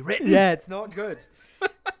poorly written. Yeah, it's not good.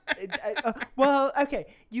 Well, okay,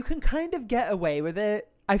 you can kind of get away with it.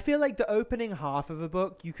 I feel like the opening half of a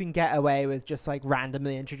book, you can get away with just like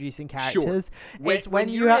randomly introducing characters. Sure. It's when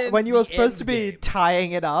you're supposed to be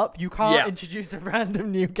tying it up, you can't introduce a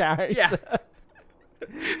random new character. Yeah.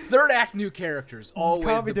 Third act new characters,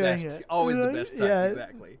 always the best. It. Always the best type, Yeah.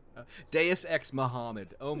 exactly. Deus Ex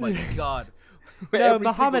Muhammad. Oh my god. No,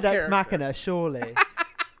 Muhammad Ex Machina, surely.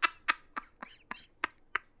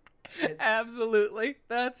 Absolutely.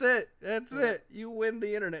 That's it. You win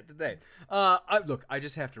the internet today. Look, I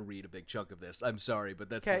just have to read a big chunk of this. I'm sorry, but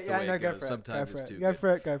that's just the way it goes. Sometimes it's too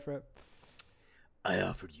good. Go for it. "I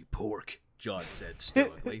offered you pork," John said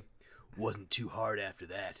stoically. "Wasn't too hard after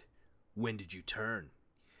that. When did you turn?"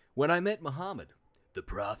 "When I met Muhammad." "The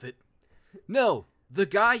prophet?" "No, the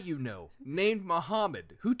guy you know, named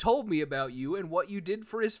Muhammad, who told me about you and what you did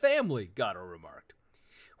for his family," Gato remarked.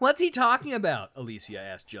 "What's he talking about?" Alicia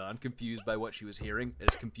asked John, confused by what she was hearing,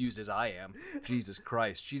 as confused as I am. Jesus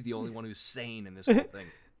Christ, she's the only one who's sane in this whole thing.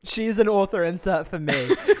 She's an author insert for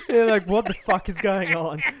me. You're like, what the fuck is going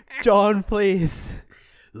on? John, please.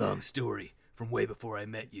 "Long story, from way before I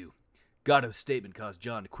met you." Gato's statement caused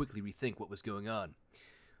John to quickly rethink what was going on.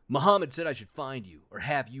 "Muhammad said I should find you, or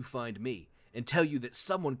have you find me, and tell you that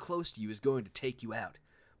someone close to you is going to take you out.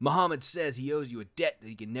 Muhammad says he owes you a debt that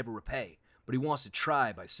he can never repay, but he wants to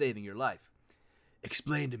try by saving your life."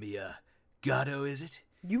 "Explain to me, Gato, is it?"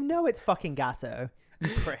 You know it's fucking Gato, you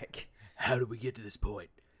prick. how did we get to this point?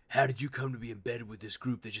 How did you come to be embedded with this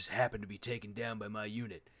group that just happened to be taken down by my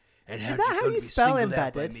unit? And how Is did that you how come you to be spell singled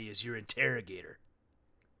out by embedded? me as your interrogator?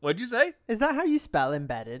 What'd you say? Is that how you spell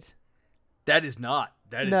embedded? That is not.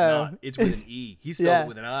 That is No. not. It's with an E. He spelled Yeah. it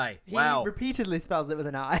with an I. He Wow. repeatedly spells it with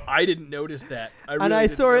an I. I didn't notice that. I really And I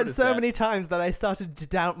didn't saw it notice so that. many times that I started to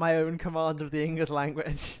doubt my own command of the English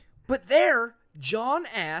language. But there, John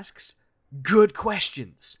asks good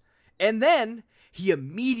questions. And then he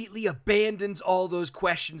immediately abandons all those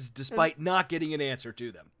questions despite not getting an answer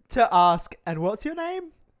to them. To ask, and what's your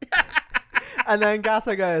name? And then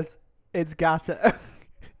Gato goes, it's Gato.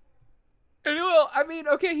 And well, I mean,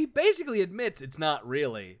 okay, he basically admits it's not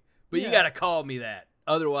really, but you Yeah. gotta call me that.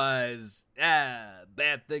 Otherwise,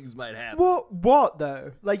 bad things might happen. What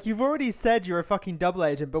though? Like, you've already said you're a fucking double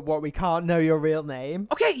agent, but what, we can't know your real name?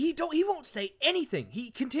 Okay, he won't say anything. He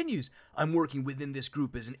continues, I'm working within this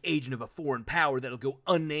group as an agent of a foreign power that'll go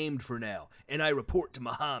unnamed for now, and I report to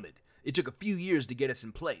Muhammad. It took a few years to get us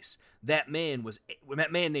in place. That man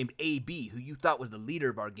named AB, who you thought was the leader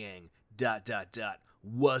of our gang, ...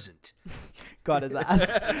 wasn't. Got his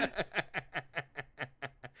ass.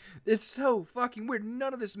 It's so fucking weird.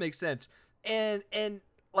 None of this makes sense. And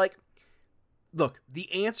like, look,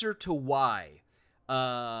 the answer to why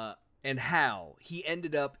and how he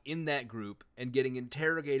ended up in that group and getting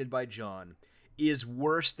interrogated by John is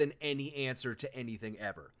worse than any answer to anything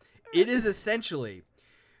ever. It is essentially,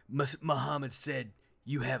 Muhammad said,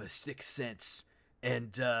 you have a sixth sense,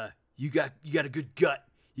 and you got a good gut.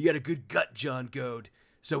 You got a good gut, John Goad.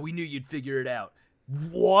 So we knew you'd figure it out.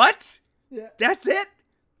 What? Yeah. That's it?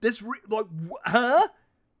 That's huh?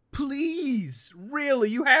 Please, really,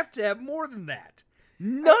 you have to have more than that.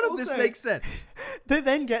 None of this Also- makes sense. They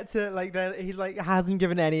then get to, like, he, like, hasn't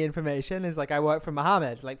given any information. He's like, I work for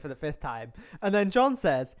Muhammad, like, for the 5th time. And then John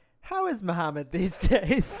says, how is Muhammad these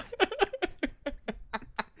days?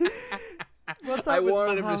 What's up I with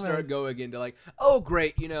wanted him to Muhammad? start going into like, oh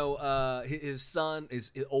great, his son,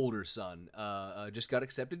 his older son, just got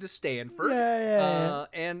accepted to Stanford. Yeah.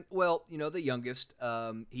 And well, the youngest,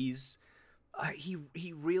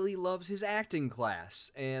 he really loves his acting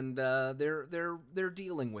class, and they're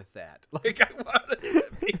dealing with that. Like, I wanted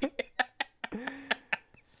it to be.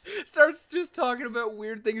 Starts just talking about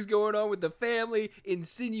weird things going on with the family,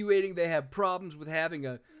 insinuating they have problems with having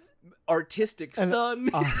a artistic son.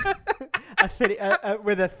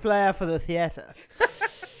 With a flair for the theater.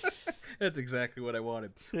 That's exactly what I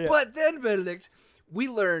wanted. Yeah. But then, Benedict, we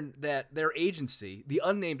learn that their agency, the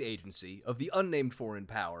unnamed agency of the unnamed foreign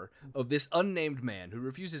power, of this unnamed man who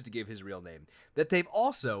refuses to give his real name, that they've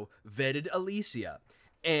also vetted Alicia.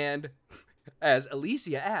 And as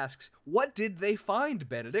Alicia asks, what did they find,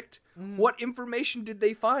 Benedict? What information did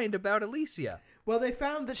they find about Alicia? Well, they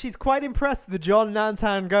found that she's quite impressed with John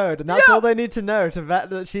Nantan Goad, and that's all they need to know to vet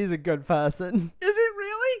that she's a good person. Is it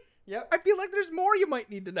really? Yep. I feel like there's more you might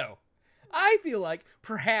need to know. I feel like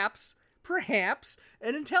perhaps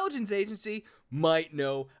an intelligence agency might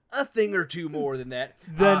know a thing or two more than that.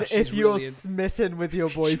 Then She's if you're really smitten with your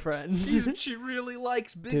boyfriend. Dude, she really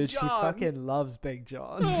likes Big Dude, John. she fucking loves Big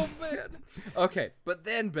John. Oh, man. Okay, but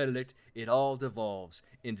then, Benedict, it all devolves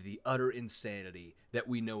into the utter insanity that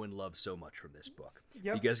we know and love so much from this book.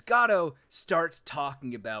 Yep. Because Gatto starts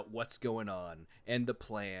talking about what's going on and the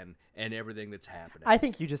plan and everything that's happening. I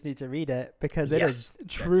think you just need to read it because it Yes, is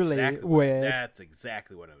that's truly exactly weird. That's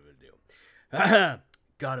exactly what I'm going to do.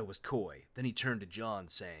 Gatto was coy. Then he turned to John,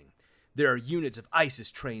 saying, there are units of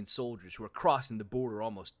ISIS-trained soldiers who are crossing the border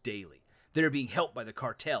almost daily. They are being helped by the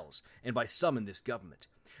cartels and by some in this government.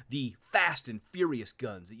 The fast and furious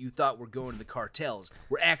guns that you thought were going to the cartels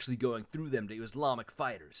were actually going through them to Islamic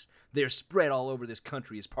fighters. They are spread all over this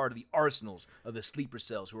country as part of the arsenals of the sleeper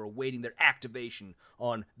cells who are awaiting their activation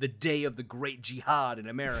on the day of the great jihad in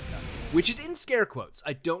America, which is in scare quotes.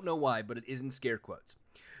 I don't know why, but it is in scare quotes.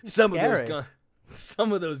 Some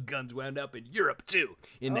of those guns wound up in Europe too,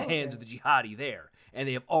 in the hands of the jihadi there, and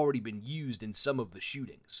they have already been used in some of the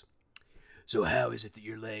shootings. So how is it that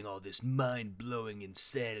you're laying all this mind-blowing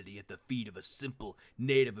insanity at the feet of a simple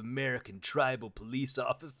Native American tribal police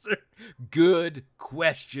officer? Good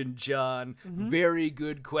question, John. Very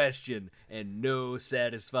good question. And no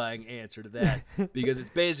satisfying answer to that. Because it's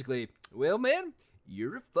basically, well, man,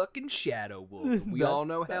 you're a fucking shadow wolf. We all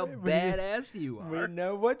know how badass you are. We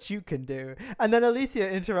know what you can do. And then Alicia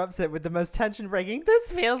interrupts it with the most tension-breaking,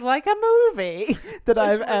 this feels like a movie that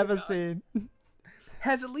I've ever seen.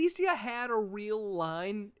 Has Alicia had a real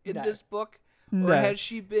line in No. this book? No. Or has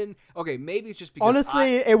she been... Okay, maybe it's just because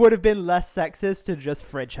Honestly, it would have been less sexist to just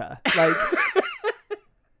fridge her. Like...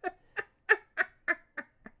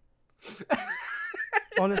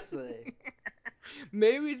 Honestly.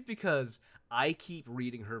 Maybe it's because I keep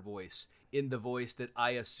reading her voice in the voice that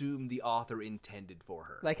I assume the author intended for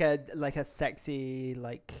her. Like a sexy,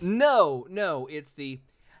 like... No, it's the,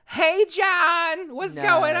 "Hey, John, what's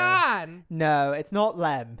going on?" No, it's not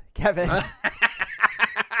Lem, Kevin.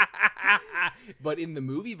 But in the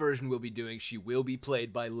movie version we'll be doing, she will be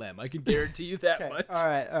played by Lem. I can guarantee you that much. All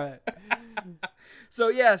right. So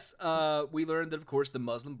yes, we learned that, of course, the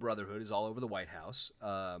Muslim Brotherhood is all over the White House,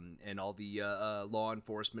 and all the law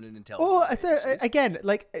enforcement and intelligence agencies. Again,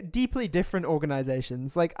 like, deeply different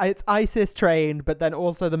organizations. Like, it's ISIS trained, but then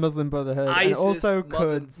also the Muslim Brotherhood, and also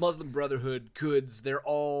Quds. Muslim Brotherhood, Quds, they're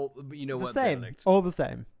all, the same. All the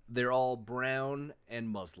same. They're all brown and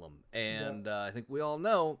Muslim, and I think we all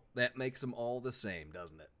know that makes them all the same,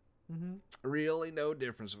 doesn't it? Mm-hmm. Really no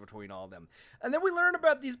difference between all of them. And then we learn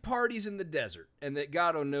about these parties in the desert, and that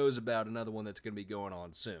Gato knows about another one that's going to be going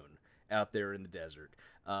on soon out there in the desert.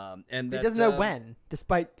 And he doesn't know when,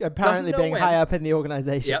 despite apparently being high up in the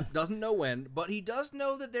organization. Yep, doesn't know when, but he does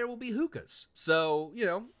know that there will be hookahs. So,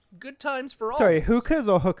 good times for all. Sorry, hookahs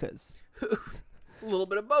or hookers? A little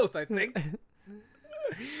bit of both, I think.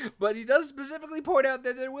 But he does specifically point out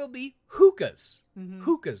that there will be hookahs. Mm-hmm.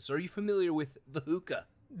 Hookahs. Are you familiar with the hookah?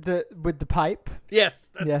 With the pipe?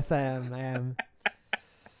 Yes. Yes, I am.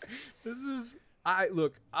 This is...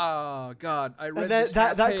 oh, God. I read and this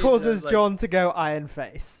that causes John to go iron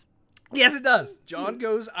face. Yes, it does. John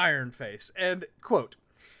goes iron face. And, quote,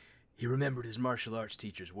 "He remembered his martial arts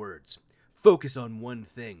teacher's words. Focus on one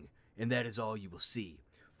thing, and that is all you will see.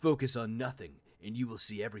 Focus on nothing, and you will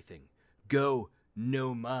see everything. Go...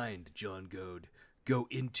 no mind, John Goad. Go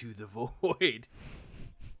into the void."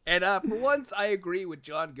 And for once, I agree with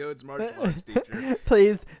John Goad's martial arts teacher.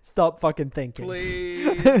 Please stop fucking thinking.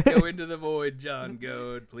 Please go into the void, John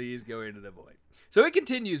Goad. Please go into the void. So it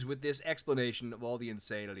continues with this explanation of all the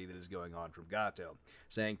insanity that is going on from Gato,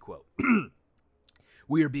 saying, quote,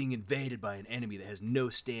 "We are being invaded by an enemy that has no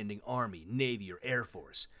standing army, navy, or air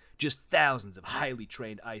force. Just thousands of highly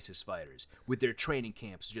trained ISIS fighters with their training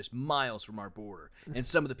camps just miles from our border, and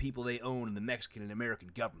some of the people they own in the Mexican and American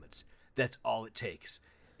governments. That's all it takes.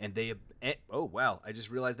 And they... oh, wow, I just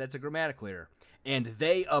realized that's a grammatical error. And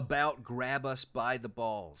they about grab us by the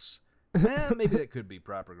balls." Maybe that could be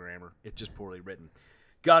proper grammar. It's just poorly written.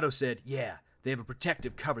 Gato said, "Yeah, they have a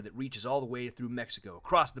protective cover that reaches all the way through Mexico,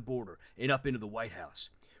 across the border, and up into the White House,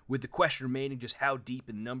 with the question remaining just how deep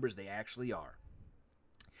in numbers they actually are."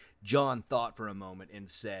 John thought for a moment and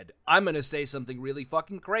said, "I'm going to say something really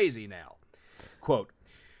fucking crazy now." Quote,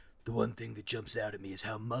 "The one thing that jumps out at me is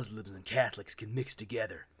how Muslims and Catholics can mix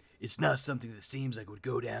together. It's not something that seems like it would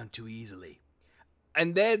go down too easily."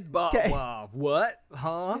 And then, what?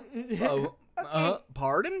 Huh?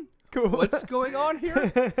 Pardon? Cool. What's going on here?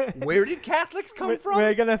 Where did Catholics come from?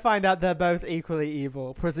 We're going to find out they're both equally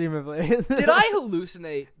evil, presumably. Did I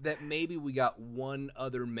hallucinate that maybe we got one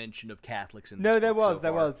other mention of Catholics in this book there was.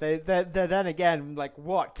 so far? They're then again, like,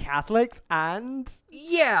 what, Catholics and?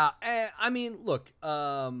 Yeah, I mean, look,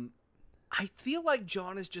 I feel like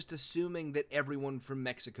John is just assuming that everyone from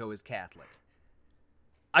Mexico is Catholic.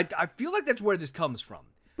 I feel like that's where this comes from.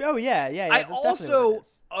 Oh, yeah. I also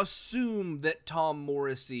assume that Tom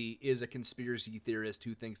Morrissey is a conspiracy theorist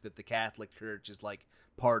who thinks that the Catholic Church is, like,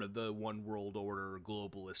 part of the one world order,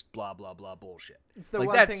 globalist, blah, blah, blah bullshit. It's the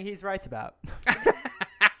one thing he's right about.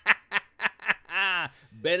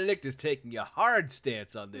 Benedict is taking a hard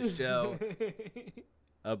stance on this show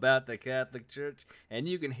about the Catholic Church, and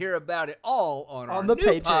you can hear about it all on our new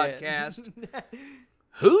podcast,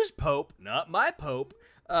 Who's Pope? Not My Pope.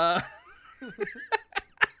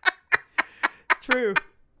 True.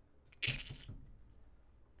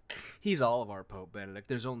 He's all of our Pope, Benedict.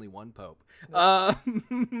 There's only one Pope.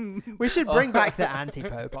 We should bring back the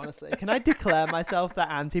anti-Pope, honestly. Can I declare myself the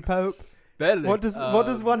anti-Pope? Benedict, what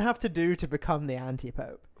does one have to do to become the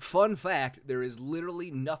anti-Pope? Fun fact, there is literally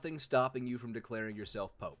nothing stopping you from declaring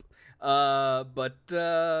yourself Pope. But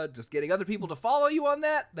just getting other people to follow you on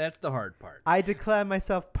that, that's the hard part. I declare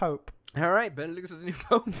myself Pope. All right, Benedict is the new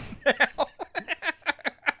Pope now.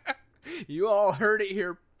 You all heard it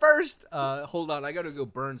here first. Hold on, I gotta go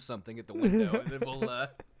burn something at the window, and then we'll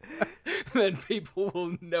then people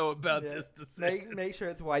will know about this decision. Make sure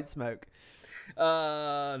it's white smoke.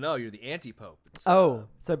 No, you're the anti-Pope. It's, so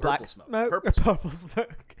black smoke? Purple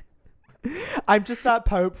smoke. I'm just that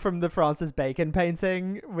Pope from the Francis Bacon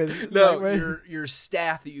painting with your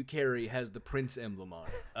staff that you carry has the Prince emblem on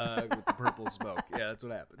it with the purple smoke. Yeah, that's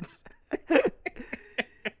what happens.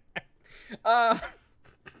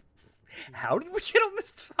 How did we get on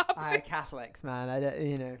this topic? Catholics, man. I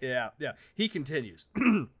don't, Yeah. He continues.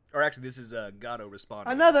 Or actually, this is Gatto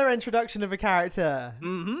responding. Another introduction of a character.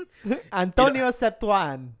 Mm-hmm. Antonio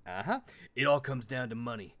Septuan. Uh-huh. It all comes down to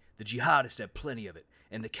money. The jihadists have plenty of it,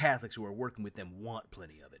 and the Catholics who are working with them want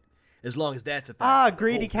plenty of it. As long as that's a fact, the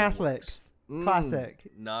Greedy whole thing Catholics. works.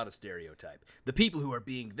 Classic. Not a stereotype. The people who are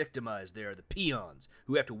being victimized there are the peons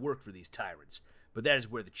who have to work for these tyrants. But that is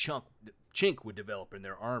where the chink would develop in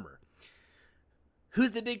their armor.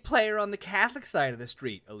 Who's the big player on the Catholic side of the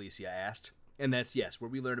street? Alicia asked. And that's, yes, where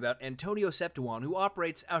we learn about Antonio Septuan, who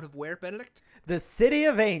operates out of where, Benedict? The City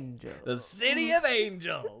of Angels. The City of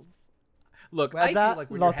Angels. Look, Where's I that? feel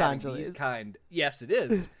like when Los you're having Angeles. these kind... Yes, it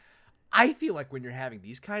is. I feel like when you're having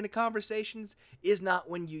these kind of conversations is not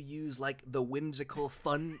when you use, like, the whimsical,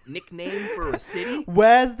 fun nickname for a city.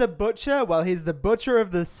 Where's the butcher? Well, he's the butcher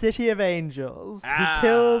of the City of Angels. Ah. He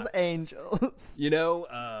kills angels. You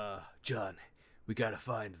know, John, we gotta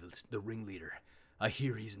find the ringleader. I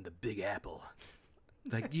hear he's in the Big Apple.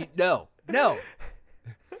 Like, no.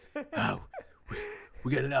 Oh,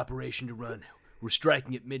 we got an operation to run. We're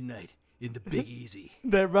striking at midnight in the Big Easy.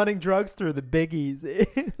 They're running drugs through the Big Easy.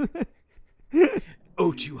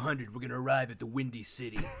 0200, we're gonna arrive at the Windy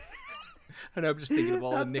City. And I'm just thinking of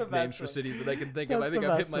all the That's the nicknames best for one. cities that I can think of. That's I think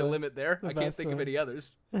the I've hit best my one. limit there. The I can't best think of one. any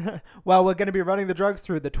others. Well, we're going to be running the drugs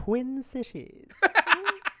through the Twin Cities.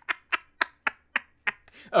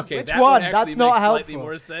 Okay, Which that one? actually That's makes not slightly helpful.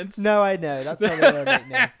 more sense. No, I know. That's not a real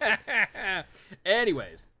nickname.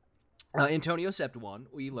 Anyways, Antonio Septuan,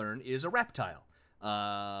 we learn, is a reptile.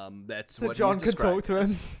 That's So what John he's can talk described to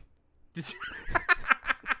him.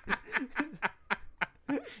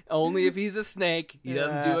 Only if he's a snake. He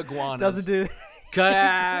doesn't do iguanas. Doesn't do... He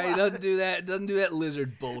doesn't do that. Doesn't do that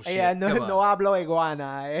lizard bullshit. Yeah, no Come on. hablo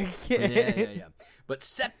iguana. Yeah. But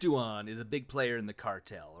Septuan is a big player in the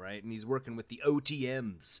cartel, right? And he's working with the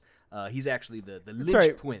OTMs. He's actually the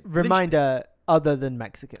linchpin. Reminder, other than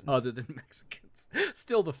Mexicans. Other than Mexicans.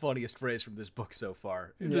 Still the funniest phrase from this book so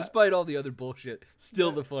far. Despite all the other bullshit,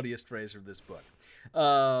 still the funniest phrase from this book.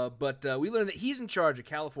 But we learned that he's in charge of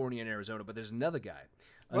California and Arizona, but there's another guy.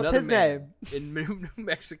 What's his name? In New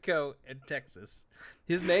Mexico and Texas.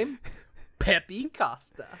 His name? Pepe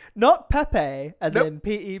Costa. Not Pepe, as Nope. in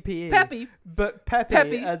P-E-P-E. Pepe. But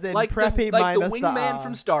Pepe, as in like Preppy the minus wingman R.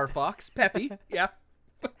 from Star Fox. Pepe, yeah.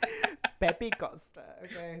 Pepe Costa.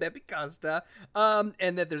 Okay. Pepe Costa.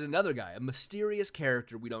 And that there's another guy, a mysterious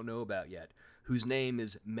character we don't know about yet, whose name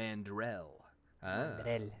is Mandrell.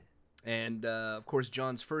 And, of course,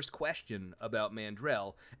 John's first question about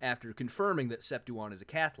Mandrell, after confirming that Septuan is a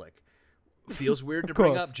Catholic, feels weird to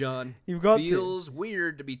bring course. up, John. You've got feels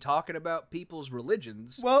weird to be talking about people's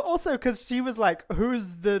religions. Well, also because she was like,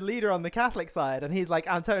 "Who's the leader on the Catholic side?" And he's like,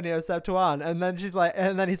 "Antonio Septuan." And then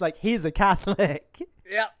he's like, "He's a Catholic."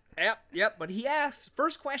 Yep. But he asks,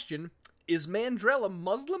 first question, is Mandrell a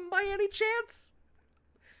Muslim by any chance?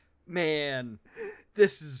 Man,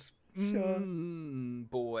 this is... Sure.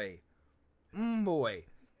 Boy.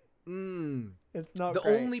 It's not The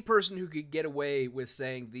great. only person who could get away with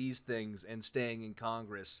saying these things and staying in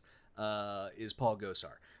Congress is Paul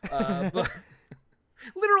Gosar. But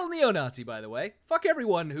literal neo-Nazi, by the way. Fuck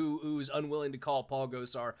everyone who's unwilling to call Paul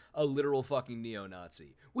Gosar a literal fucking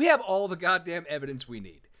neo-Nazi. We have all the goddamn evidence we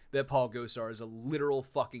need that Paul Gosar is a literal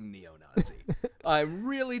fucking neo-Nazi. I'm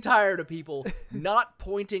really tired of people not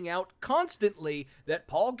pointing out constantly that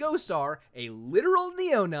Paul Gosar, a literal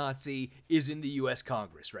neo-Nazi, is in the U.S.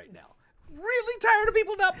 Congress right now. Really tired of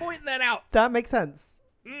people not pointing that out. That makes sense.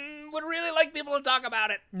 Would really like people to talk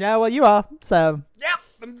about it. Yeah, well, you are. So Yep,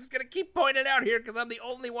 I'm just gonna keep pointing it out here because I'm the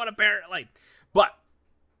only one apparently. But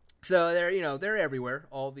so they're everywhere.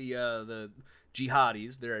 All the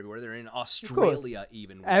jihadis, they're everywhere. They're in Australia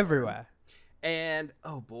even. everywhere. And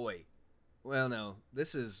oh boy, well no,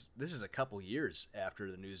 this is a couple years after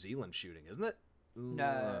the New Zealand shooting, isn't it?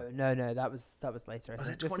 No, that was later. I Was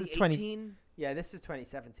think. that This is 2018? Yeah, this was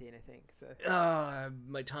 2017, I think. So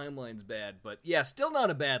My timeline's bad, but yeah, still not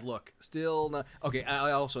a bad look. Still not. Okay,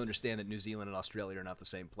 I also understand that New Zealand and Australia are not the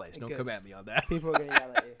same place. Don't Good. come at me on that. people are gonna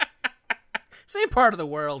yell at you. Same part of the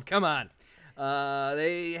world. Come on.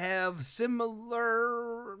 They have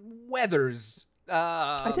similar weathers.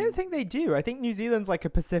 I don't think they do. I think New Zealand's like a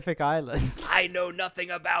Pacific island. I know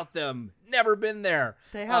nothing about them. Never been there.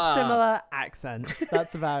 They have similar accents.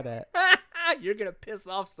 That's about it. You're going to piss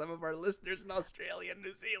off some of our listeners in Australia and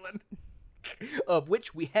New Zealand, of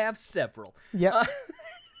which we have several. Yeah.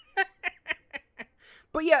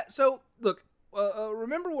 But yeah, so look,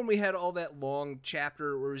 remember when we had all that long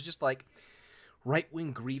chapter where it was just like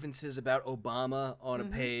right-wing grievances about Obama on a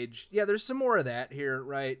page? Yeah, there's some more of that here,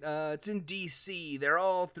 right? It's in D.C. They're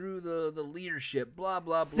all through the leadership, blah,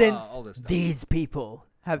 blah, blah, Since all this stuff. these people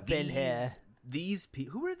have been here.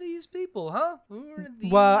 Who are these people, huh? Who are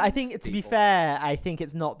these Well, I think to be people? fair, I think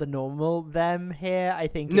it's not the normal them here. I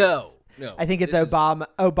think No. I think it's This is-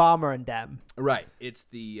 Obama and them. Right. It's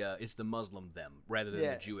the Muslim them rather than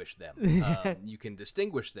Yeah. the Jewish them. You can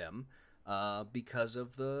distinguish them because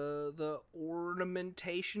of the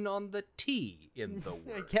ornamentation on the T in the I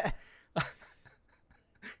word. guess.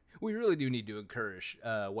 We really do need to encourage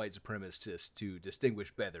white supremacists to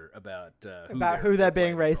distinguish better about Who they're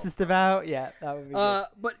being playing racist role about. Yeah, that would be good.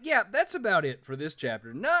 But yeah, that's about it for this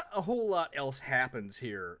chapter. Not a whole lot else happens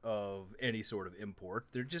here of any sort of import.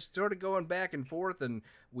 They're just sort of going back and forth, and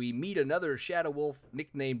we meet another Shadow Wolf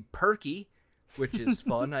nicknamed Perky, which is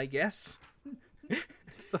fun, I guess.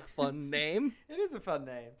 It's a fun name. It is a fun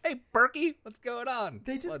name. Hey, Perky, what's going on?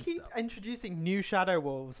 They just Fun keep stuff. introducing new Shadow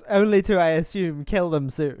Wolves, only to, I assume, kill them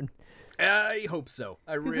soon. I hope so.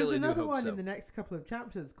 I Because really there's do another hope one so. in the next couple of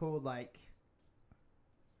chapters called, like,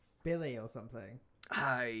 Billy or something.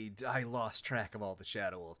 I lost track of all the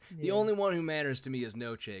Shadow Wolves. The Yeah. only one who matters to me is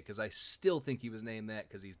Noche, because I still think he was named that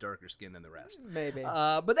because he's darker skinned than the rest. Maybe.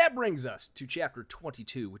 But that brings us to chapter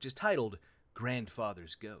 22, which is titled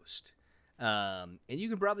Grandfather's Ghost. And you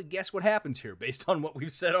can probably guess what happens here based on what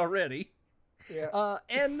we've said already. Yeah.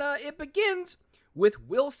 It begins with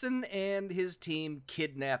Wilson and his team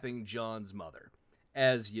kidnapping John's mother,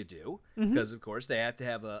 as you do, because, of course, they had to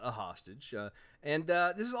have a hostage. And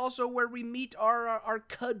this is also where we meet our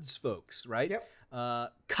Cuds folks, right? Yep.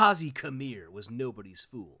 Qazi Kamir was nobody's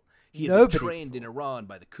fool. He had Nobody's been trained in Iran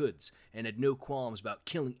by the Quds and had no qualms about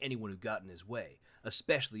killing anyone who got in his way,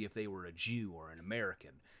 especially if they were a Jew or an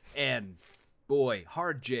American. And boy,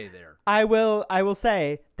 hard J there. I will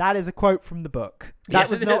say that is a quote from the book. That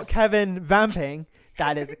Yes, was it not is. Kevin vamping.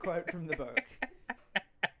 That is a quote from the book.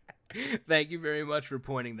 Thank you very much for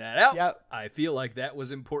pointing that out. Yep. I feel like that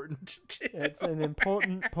was important. It's an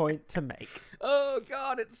important point to make. Oh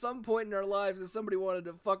God! At some point in our lives, if somebody wanted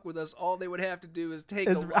to fuck with us, all they would have to do is take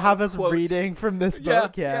Is a lot have of us quotes. reading from this Yeah,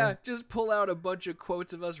 book. Yeah. Just pull out a bunch of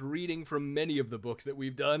quotes of us reading from many of the books that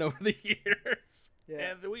we've done over the years,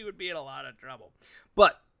 Yeah. and we would be in a lot of trouble.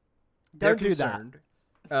 But they're Don't do that.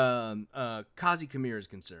 concerned. Qazi Kamir is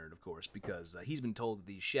concerned, of course, because he's been told that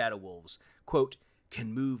these shadow wolves, quote,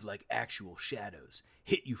 can move like actual shadows,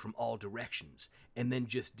 hit you from all directions, and then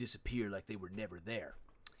just disappear like they were never there.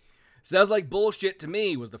 Sounds like bullshit to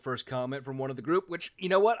me, was the first comment from one of the group, which, you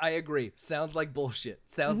know what? I agree. Sounds like bullshit.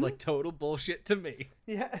 Sounds like total bullshit to me.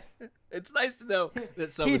 Yeah. It's nice to know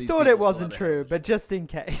that some of He these thought people it still wasn't have true, but just in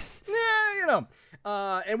case. Yeah, you know.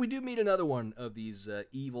 And we do meet another one of these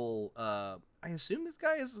evil. I assume this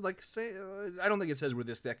guy is like. I don't think it says where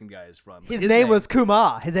this second guy is from. but His name was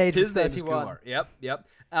Kumar. His age was His name is 31. Kumar. Yep.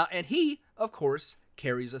 And he, of course,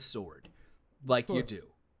 carries a sword, like you course. do,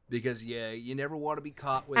 because you never want to be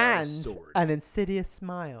caught without a And sword. an insidious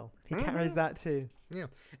smile. He carries that too. Yeah.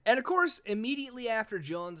 And of course, immediately after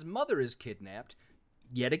John's mother is kidnapped,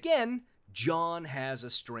 yet again, John has a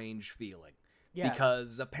strange feeling. Yeah.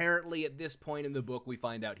 Because apparently at this point in the book, we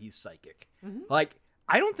find out he's psychic. Like,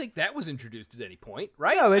 I don't think that was introduced at any point,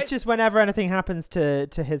 right? No, it's just whenever anything happens to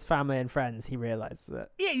his family and friends, he realizes it.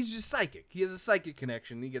 Yeah, he's just psychic. He has a psychic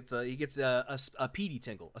connection. He gets a PD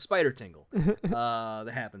tingle, a spider tingle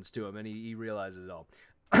that happens to him, and he realizes it all.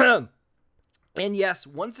 And yes,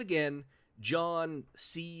 once again, John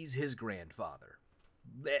sees his grandfather,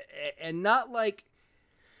 and not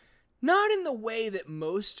in the way that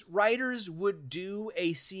most writers would do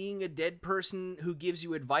a seeing a dead person who gives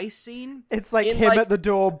you advice scene. It's like In, him like, at the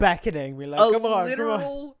door beckoning. We're like, a come on, literal come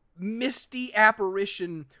on. misty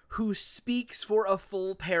apparition who speaks for a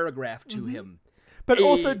full paragraph to him. But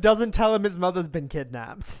also a- doesn't tell him his mother's been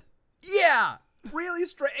kidnapped. Yeah, really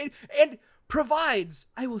strange, and provides,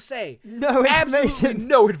 I will say, No absolutely information.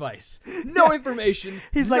 no advice, no information,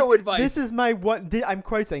 He's no like, advice. this is my one. I'm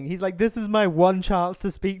quoting. He's like, this is my one chance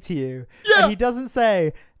to speak to you. Yeah. And he doesn't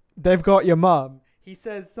say, they've got your mum. He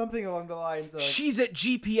says something along the lines of, She's at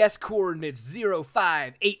GPS coordinates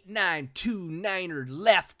 058929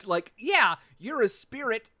 left. Like, yeah, you're a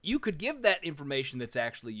spirit. You could give that information that's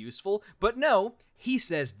actually useful. But no, he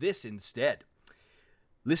says this instead.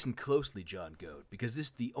 Listen closely, John Goad, because this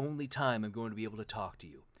is the only time I'm going to be able to talk to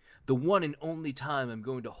you. The one and only time I'm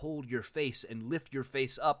going to hold your face and lift your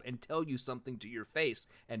face up and tell you something to your face.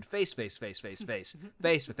 And face.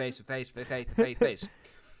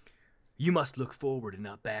 You must look forward and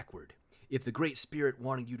not backward. If the Great Spirit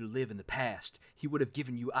wanted you to live in the past, he would have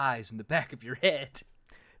given you eyes in the back of your head.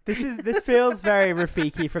 this feels very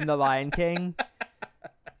Rafiki from The Lion King.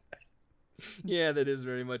 Yeah, that is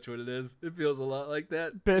very much what it is. It feels a lot like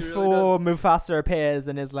that. It Before really Mufasa appears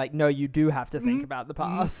and is like, no, you do have to think about the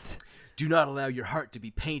past. Do not allow your heart to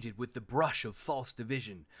be painted with the brush of false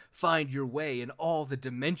division. Find your way in all the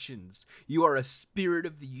dimensions. You are a spirit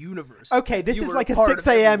of the universe. Okay, this You is are like a part 6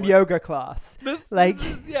 of a.m. everyone. yoga class. This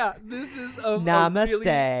is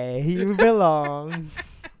Namaste, you belong.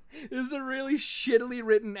 This is a really shittily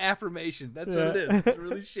written affirmation. That's what it is. It's a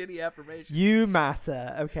really shitty affirmation. You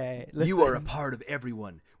matter. Okay, listen. You are a part of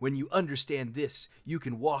everyone. When you understand this, you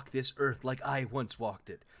can walk this earth like I once walked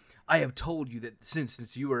it. I have told you that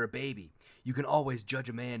since you were a baby, you can always judge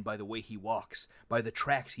a man by the way he walks, by the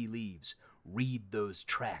tracks he leaves. Read those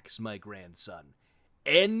tracks, my grandson.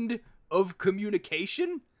 End of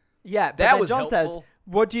communication? Yeah, but That then was John helpful. says,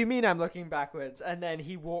 what do you mean I'm looking backwards? And then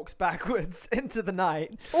he walks backwards into the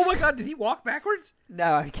night. Oh my god, did he walk backwards?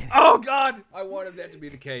 No, I'm kidding. Oh god! I wanted that to be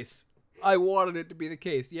the case. I wanted it to be the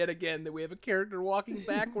case. Yet again, that we have a character walking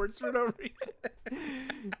backwards for no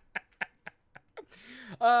reason.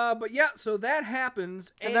 But yeah, so that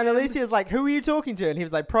happens. And then Alicia's like, who are you talking to? And he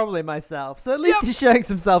was like, probably myself. So at least he's showing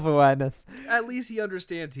some self-awareness. At least he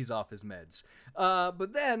understands he's off his meds.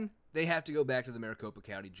 But then they have to go back to the Maricopa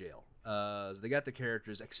County Jail. So they got the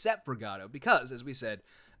characters, except for Gatto, because, as we said,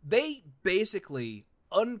 they basically,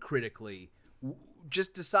 uncritically,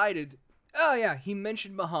 just decided, oh yeah, he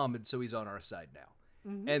mentioned Muhammad, so he's on our side now.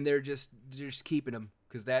 Mm-hmm. And they're just keeping him,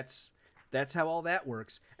 because that's how all that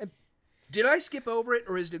works. And did I skip over it,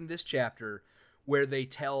 or is it in this chapter where they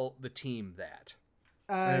tell the team that?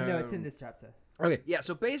 No, it's in this chapter. Okay, yeah,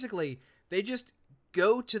 so basically, they just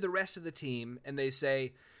go to the rest of the team, and they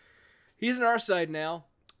say, he's on our side now,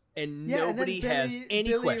 and nobody has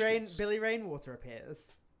any questions. Billy Rainwater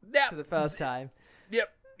appears Yep. for the first time. Yep,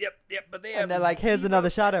 but they have And they're like, here's zero another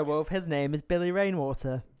Shadow questions. Wolf. His name is Billy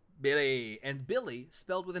Rainwater. Billy. And Billy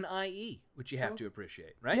spelled with an I-E, which you have to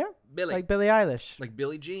appreciate, right? Yeah. Billy. Like Billie Eilish. Like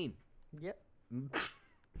Billie Jean. Yep.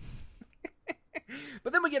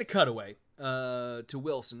 But then we get a cutaway to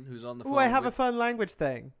Wilson, who's on the phone. Oh, I have a with... fun language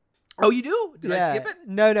thing. Oh, you do? Did I skip it?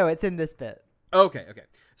 No, it's in this bit. Okay.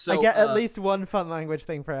 So I get at least one fun language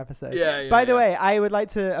thing per episode. Yeah. By the way, I would like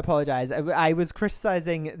to apologize. I was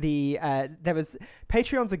criticizing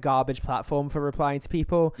Patreon's a garbage platform for replying to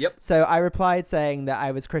people. Yep. So I replied saying that I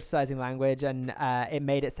was criticizing language, and it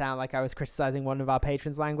made it sound like I was criticizing one of our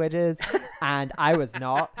patrons' languages, and I was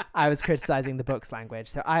not. I was criticizing the book's language.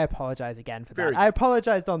 So I apologize again for that. I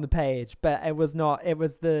apologized on the page, but it was not. It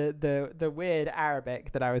was the weird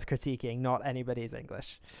Arabic that I was critiquing, not anybody's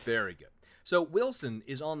English. Very good. So Wilson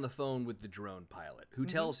is on the phone with the drone pilot, who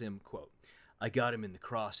tells him, quote, I got him in the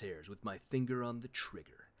crosshairs with my finger on the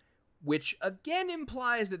trigger, which again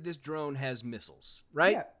implies that this drone has missiles,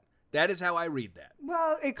 right? Yeah. That is how I read that.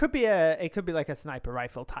 Well, it could be like a sniper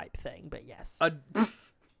rifle type thing, but yes.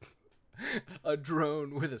 A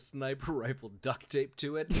drone with a sniper rifle duct taped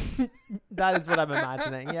to it. That is what I'm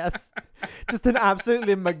imagining, yes. Just an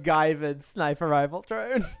absolutely MacGyvered sniper rifle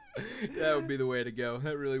drone. That would be the way to go.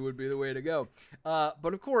 That really would be the way to go.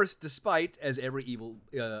 But of course, despite, as every evil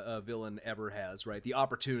villain ever has, right, the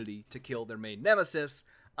opportunity to kill their main nemesis,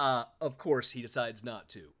 of course he decides not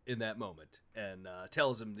to in that moment and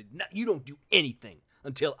tells him that you don't do anything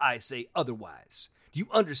until I say otherwise. Do you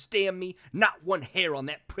understand me? Not one hair on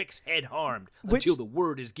that prick's head harmed until the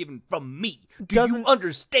word is given from me. Do you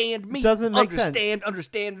understand me? Doesn't make sense. Understand.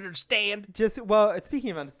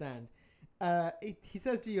 Speaking of understand, he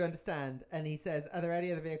says, do you understand? And he says, are there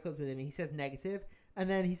any other vehicles with him? And he says negative. And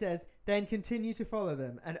then he says, then continue to follow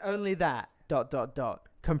them. And only that, ...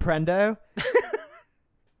 Comprendo?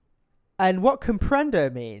 And what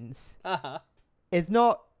comprendo means is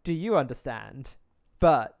not, do you understand?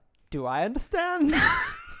 But, do I understand?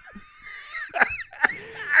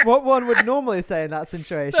 What one would normally say in that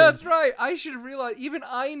situation. That's right. I should have realized. Even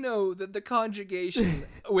I know that the conjugation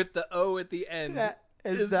with the O at the end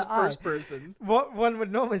is the first person. What one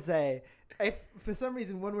would normally say, if for some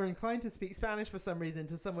reason one were inclined to speak Spanish for some reason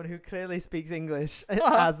to someone who clearly speaks English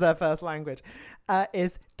as their first language,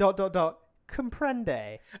 is ...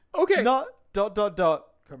 comprende. Okay. Not ...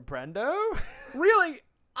 comprendo. Really?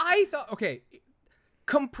 I thought, okay,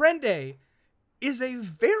 comprende is a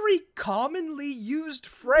very commonly used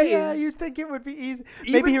phrase. Yeah, you'd think it would be easy.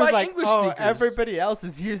 Even Maybe he was by like, English oh, speakers. everybody else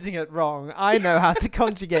is using it wrong. I know how to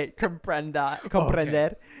conjugate comprender.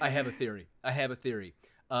 Okay. I have a theory.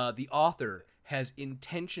 The author has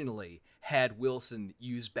intentionally had Wilson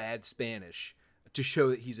use bad Spanish to show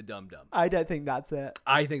that he's a dum-dum. I don't think that's it.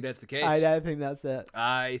 I think that's the case. I don't think that's it.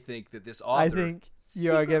 I think that this author I think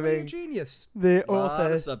you are secretly giving a genius. the Lot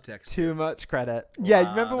of author subtext. too much credit. Yeah, Lot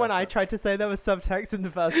remember when of I tried to say there was subtext in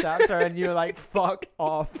the first chapter and you were like, fuck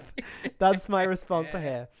off. That's my response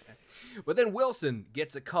here. But then Wilson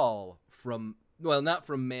gets a call from, well, not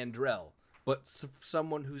from Mandrell, but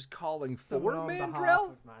someone who's calling for Someone on Mandrell. behalf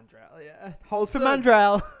of Mandrell, yeah. Hold for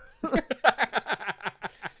Mandrell.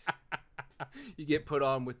 You get put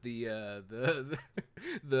on with the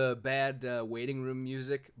bad waiting room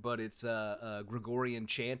music, but it's Gregorian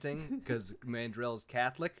chanting because Mandrell's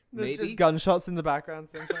Catholic. There's maybe just gunshots in the background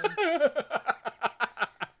sometimes.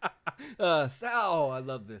 I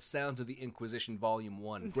love this. Sounds of the Inquisition Volume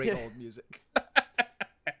 1. Great old music.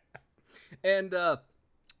 And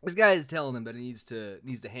this guy is telling him that he needs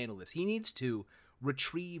to handle this. He needs to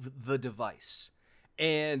retrieve the device.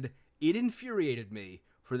 And it infuriated me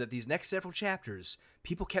for that these next several chapters,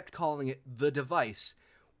 people kept calling it the device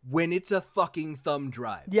when it's a fucking thumb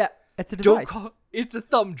drive. Yeah, it's a device. It's a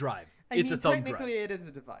thumb drive. It's mean, a thumb technically drive. it is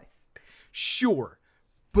a device. Sure,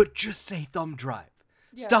 but just say thumb drive.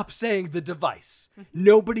 Yeah. Stop saying the device.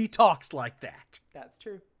 Nobody talks like that. That's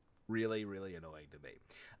true. Really, really annoying to me.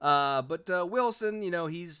 But Wilson,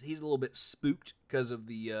 he's a little bit spooked because of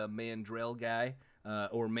the Mandrell guy,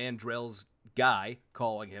 or Mandrell's guy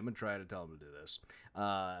calling him and trying to tell him to do this.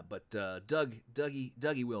 But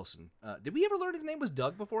Dougie Wilson. Did we ever learn his name was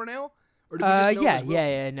Doug before now? Or did we just know it was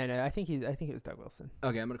Wilson? No. I think it was Doug Wilson.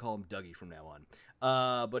 Okay, I'm gonna call him Dougie from now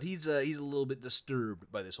on. But he's a little bit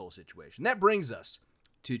disturbed by this whole situation. That brings us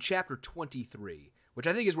to chapter 23, which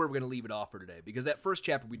I think is where we're gonna leave it off for today, because that first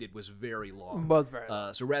chapter we did was very long. It was very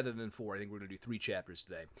long. So rather than 4, I think we're gonna do 3 chapters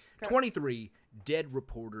today. Okay. 23, Dead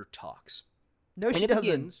Reporter Talks. No, she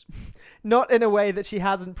doesn't. Not in a way that she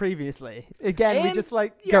hasn't previously. Again, we just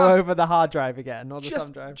go over the hard drive again, or the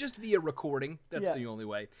thumb drive. Just via recording. That's the only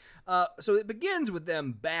way. So it begins with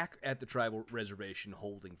them back at the tribal reservation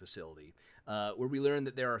holding facility, where we learn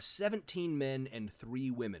that there are 17 men and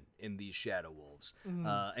 3 women in these Shadow Wolves.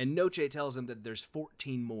 And Noche tells them that there's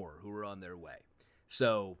 14 more who are on their way.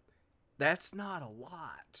 So that's not a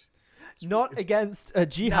lot. Not against a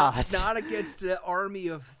jihad. Not against an army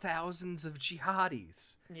of thousands of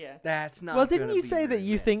jihadis. Yeah. That's not. Well, didn't you say that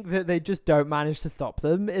you think that they just don't manage to stop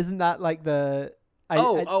them? Isn't that like the...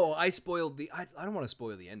 I spoiled the... I don't want to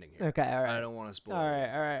spoil the ending here. Okay, all right. I don't want to spoil all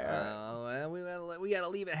right. We gotta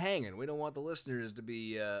leave it hanging. We don't want the listeners to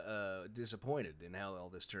be disappointed in how all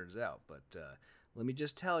this turns out. But let me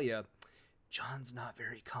just tell you, John's not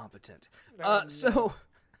very competent. So...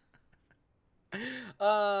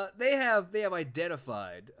 they have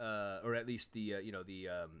identified, or at least the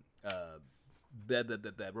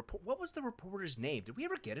report. What was the reporter's name? Did we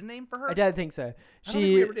ever get a name for her? I don't think so. I don't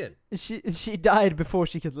think we ever did. She died before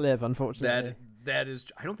she could live, unfortunately. That is.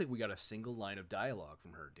 I don't think we got a single line of dialogue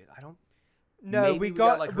from her. I don't. No, maybe we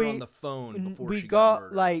got like her on the phone before she got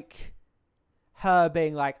murdered. like her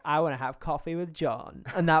being like, "I want to have coffee with John,"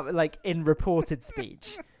 and that like in reported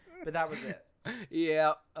speech, but that was it.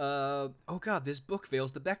 Yeah. Oh God, this book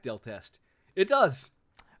fails the Bechdel test. It does.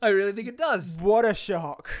 I really think it does. What a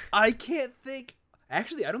shock. I can't think.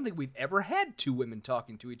 Actually, I don't think we've ever had 2 women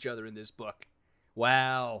talking to each other in this book.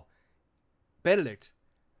 Wow. Benedict,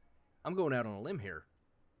 I'm going out on a limb here.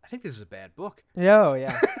 I think this is a bad book. Oh,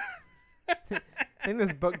 yeah. I think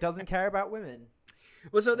this book doesn't care about women.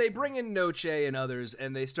 Well, so they bring in Noche and others,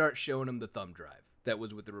 and they start showing him the thumb drive that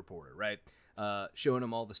was with the reporter, right? Showing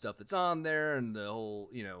him all the stuff that's on there and the whole,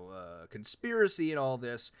 conspiracy and all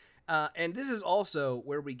this. And this is also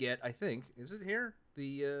where we get, I think, is it here?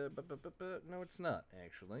 No, it's not,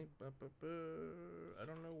 actually. I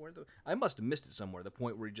don't know where I must have missed it somewhere, the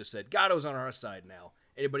point where he just said, Gatto's on our side now.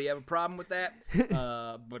 Anybody have a problem with that?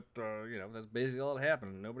 But that's basically all that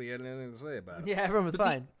happened. Nobody had anything to say about it. Yeah, everyone was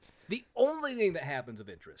fine. The only thing that happens of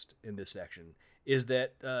interest in this section is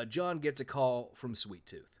that John gets a call from Sweet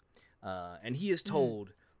Tooth. And he is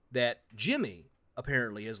told that Jimmy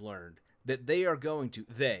apparently has learned that they are going to,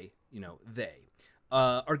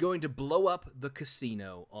 are going to blow up the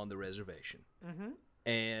casino on the reservation. Mm-hmm.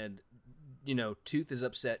 And, Tooth is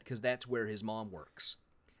upset because that's where his mom works.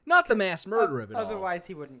 Not the mass murder of it all. Otherwise,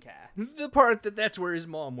 he wouldn't care. The part that's where his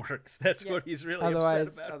mom works. That's what he's really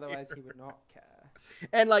upset about. Otherwise, he would not care.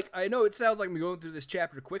 And, I know it sounds like I'm going through this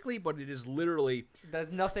chapter quickly, but it is literally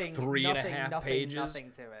there's nothing, 3.5 pages.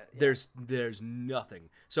 Nothing to it. Yeah. There's nothing.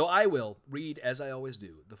 So I will read, as I always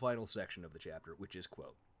do, the final section of the chapter, which is,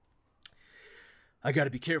 quote, I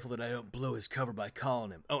gotta be careful that I don't blow his cover by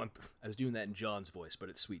calling him. Oh, I was doing that in John's voice, but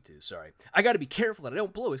it's sweet too, sorry. I gotta be careful that I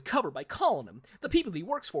don't blow his cover by calling him. The people he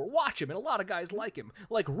works for watch him, and a lot of guys like him.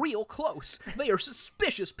 Like, real close. They are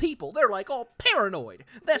suspicious people. They're like all paranoid.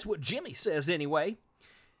 That's what Jimmy says anyway.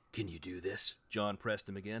 Can you do this? John pressed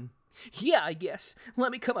him again. Yeah, I guess.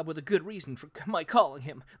 Let me come up with a good reason for my calling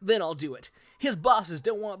him. Then I'll do it. His bosses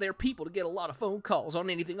don't want their people to get a lot of phone calls on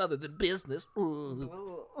anything other than business.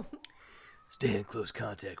 Stay in close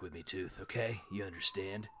contact with me, Tooth, okay? You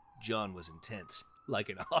understand? John was intense, like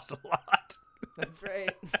an ocelot. That's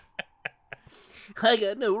right. I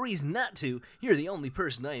got no reason not to. You're the only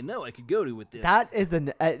person I know I could go to with this. That is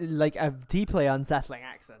a deeply unsettling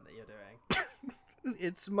accent that you're doing.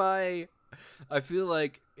 It's my... I feel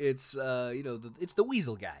like it's, it's the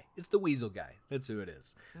weasel guy. It's the weasel guy. That's who it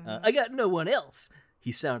is. I got no one else.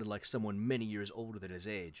 He sounded like someone many years older than his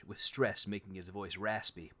age, with stress making his voice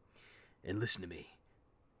raspy. And listen to me. ...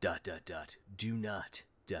 Do not ...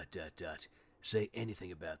 say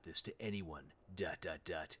anything about this to anyone ...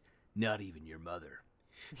 Not even your mother.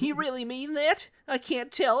 You really mean that? I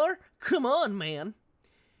can't tell her? Come on, man.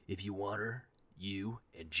 If you want her, you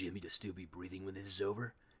and Jimmy to still be breathing when this is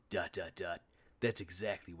over ... That's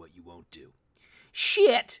exactly what you won't do.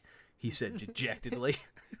 Shit, he said dejectedly.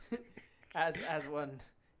 As one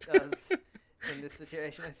does in this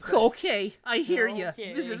situation, I suppose. Okay, I hear you.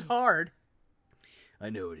 Okay. This is hard. I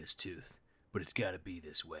know it is, Tooth, but it's gotta be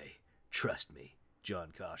this way. Trust me, John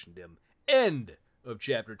cautioned him. End of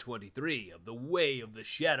chapter 23 of The Way of the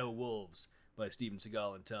Shadow Wolves by Steven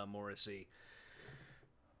Seagal and Tom Morrissey.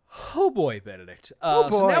 Oh boy, Benedict. Oh boy.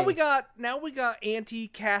 So now we got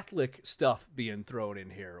anti-Catholic stuff being thrown in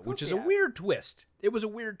here, which is a weird twist. It was a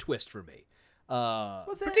weird twist for me.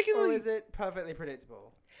 Was it, particularly, or is it perfectly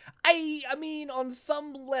predictable? I mean, on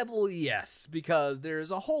some level, yes, because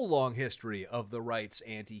there's a whole long history of the right's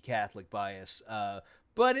anti-Catholic bias.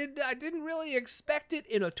 But I didn't really expect it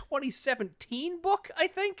in a 2017 book, I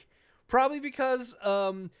think. Probably because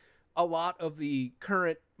a lot of the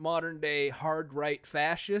current modern-day hard-right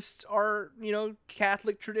fascists are,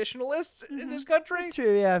 Catholic traditionalists in this country. It's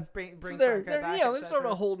true, yeah. Bring so they're back, they're sort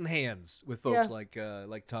of holding hands with folks like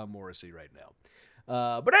Tom Morrissey right now.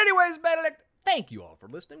 But anyways, Benedict, thank you all for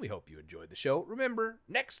listening. We hope you enjoyed the show. Remember,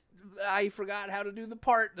 next, I forgot how to do the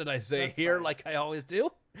part that I say here like I always do.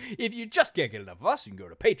 If you just can't get enough of us, you can go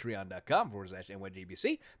to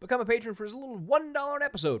patreon.com/NYGBC. Become a patron for as little as $1 an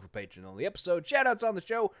episode for patron-only episodes, shout-outs on the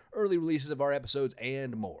show, early releases of our episodes,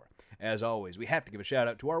 and more. As always, we have to give a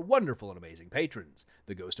shout-out to our wonderful and amazing patrons.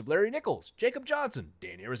 The Ghost of Larry Nichols, Jacob Johnson,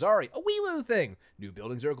 Danny Rozzari, A Wee Woo Thing, New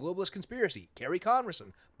Buildings Are a Globalist Conspiracy, Carrie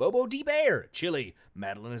Converson, Bobo D. Bear, Chili,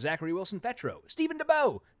 Madeline and Zachary Wilson-Fetro, Stephen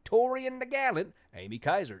DeBow, Torian the Gallant, Amy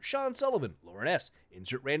Kaiser, Sean Sullivan, Lauren S.,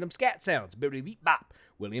 Insert Random Scat Sounds, Bibbidi Beep Bop,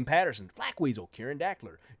 William Patterson, Flack Weasel, Kieran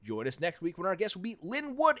Dackler. Join us next week when our guest will be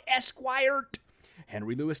Lynn Wood Esquire,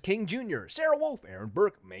 Henry Louis King Jr., Sarah Wolf, Aaron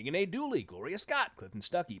Burke, Megan A. Dooley, Gloria Scott, Clifton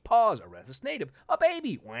Stuckey, Pause, Erasmus Native, A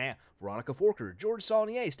Baby, Wah, Veronica Forker, George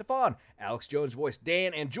Saulnier, Stefan, Alex Jones voice,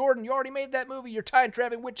 Dan, and Jordan. You already made that movie, Your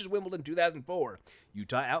Time-Traveling Witches, Wimbledon 2004.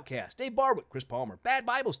 Utah Outcast, Dave Barwick, Chris Palmer, Bad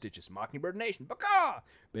Bible Stitches, Mockingbird Nation, Baka,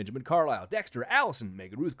 Benjamin Carlisle, Dexter, Allison,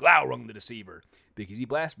 Megan Ruth, Glaurung the Deceiver, Big Easy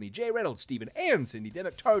Blasphemy, Jay Reynolds, Stephen and Cindy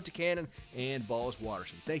Demick, Taro Cannon, and Balls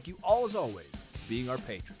Watterson. Thank you all as always for being our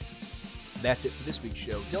patrons. That's it for this week's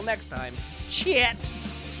show. Till next time, shit!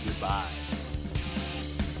 Goodbye.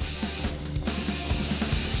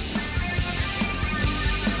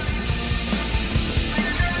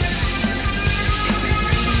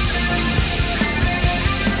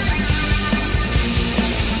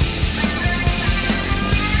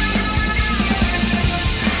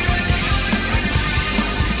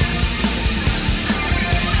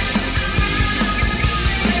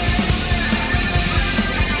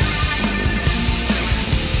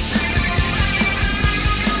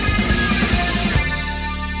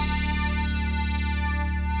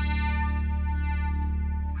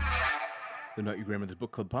 The Not Your Grandmother's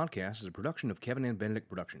Book Club podcast is a production of Kevin and Benedict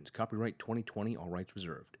Productions. Copyright 2020, all rights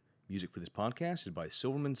reserved. Music for this podcast is by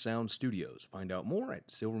Silverman Sound Studios. Find out more at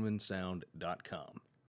silvermansound.com.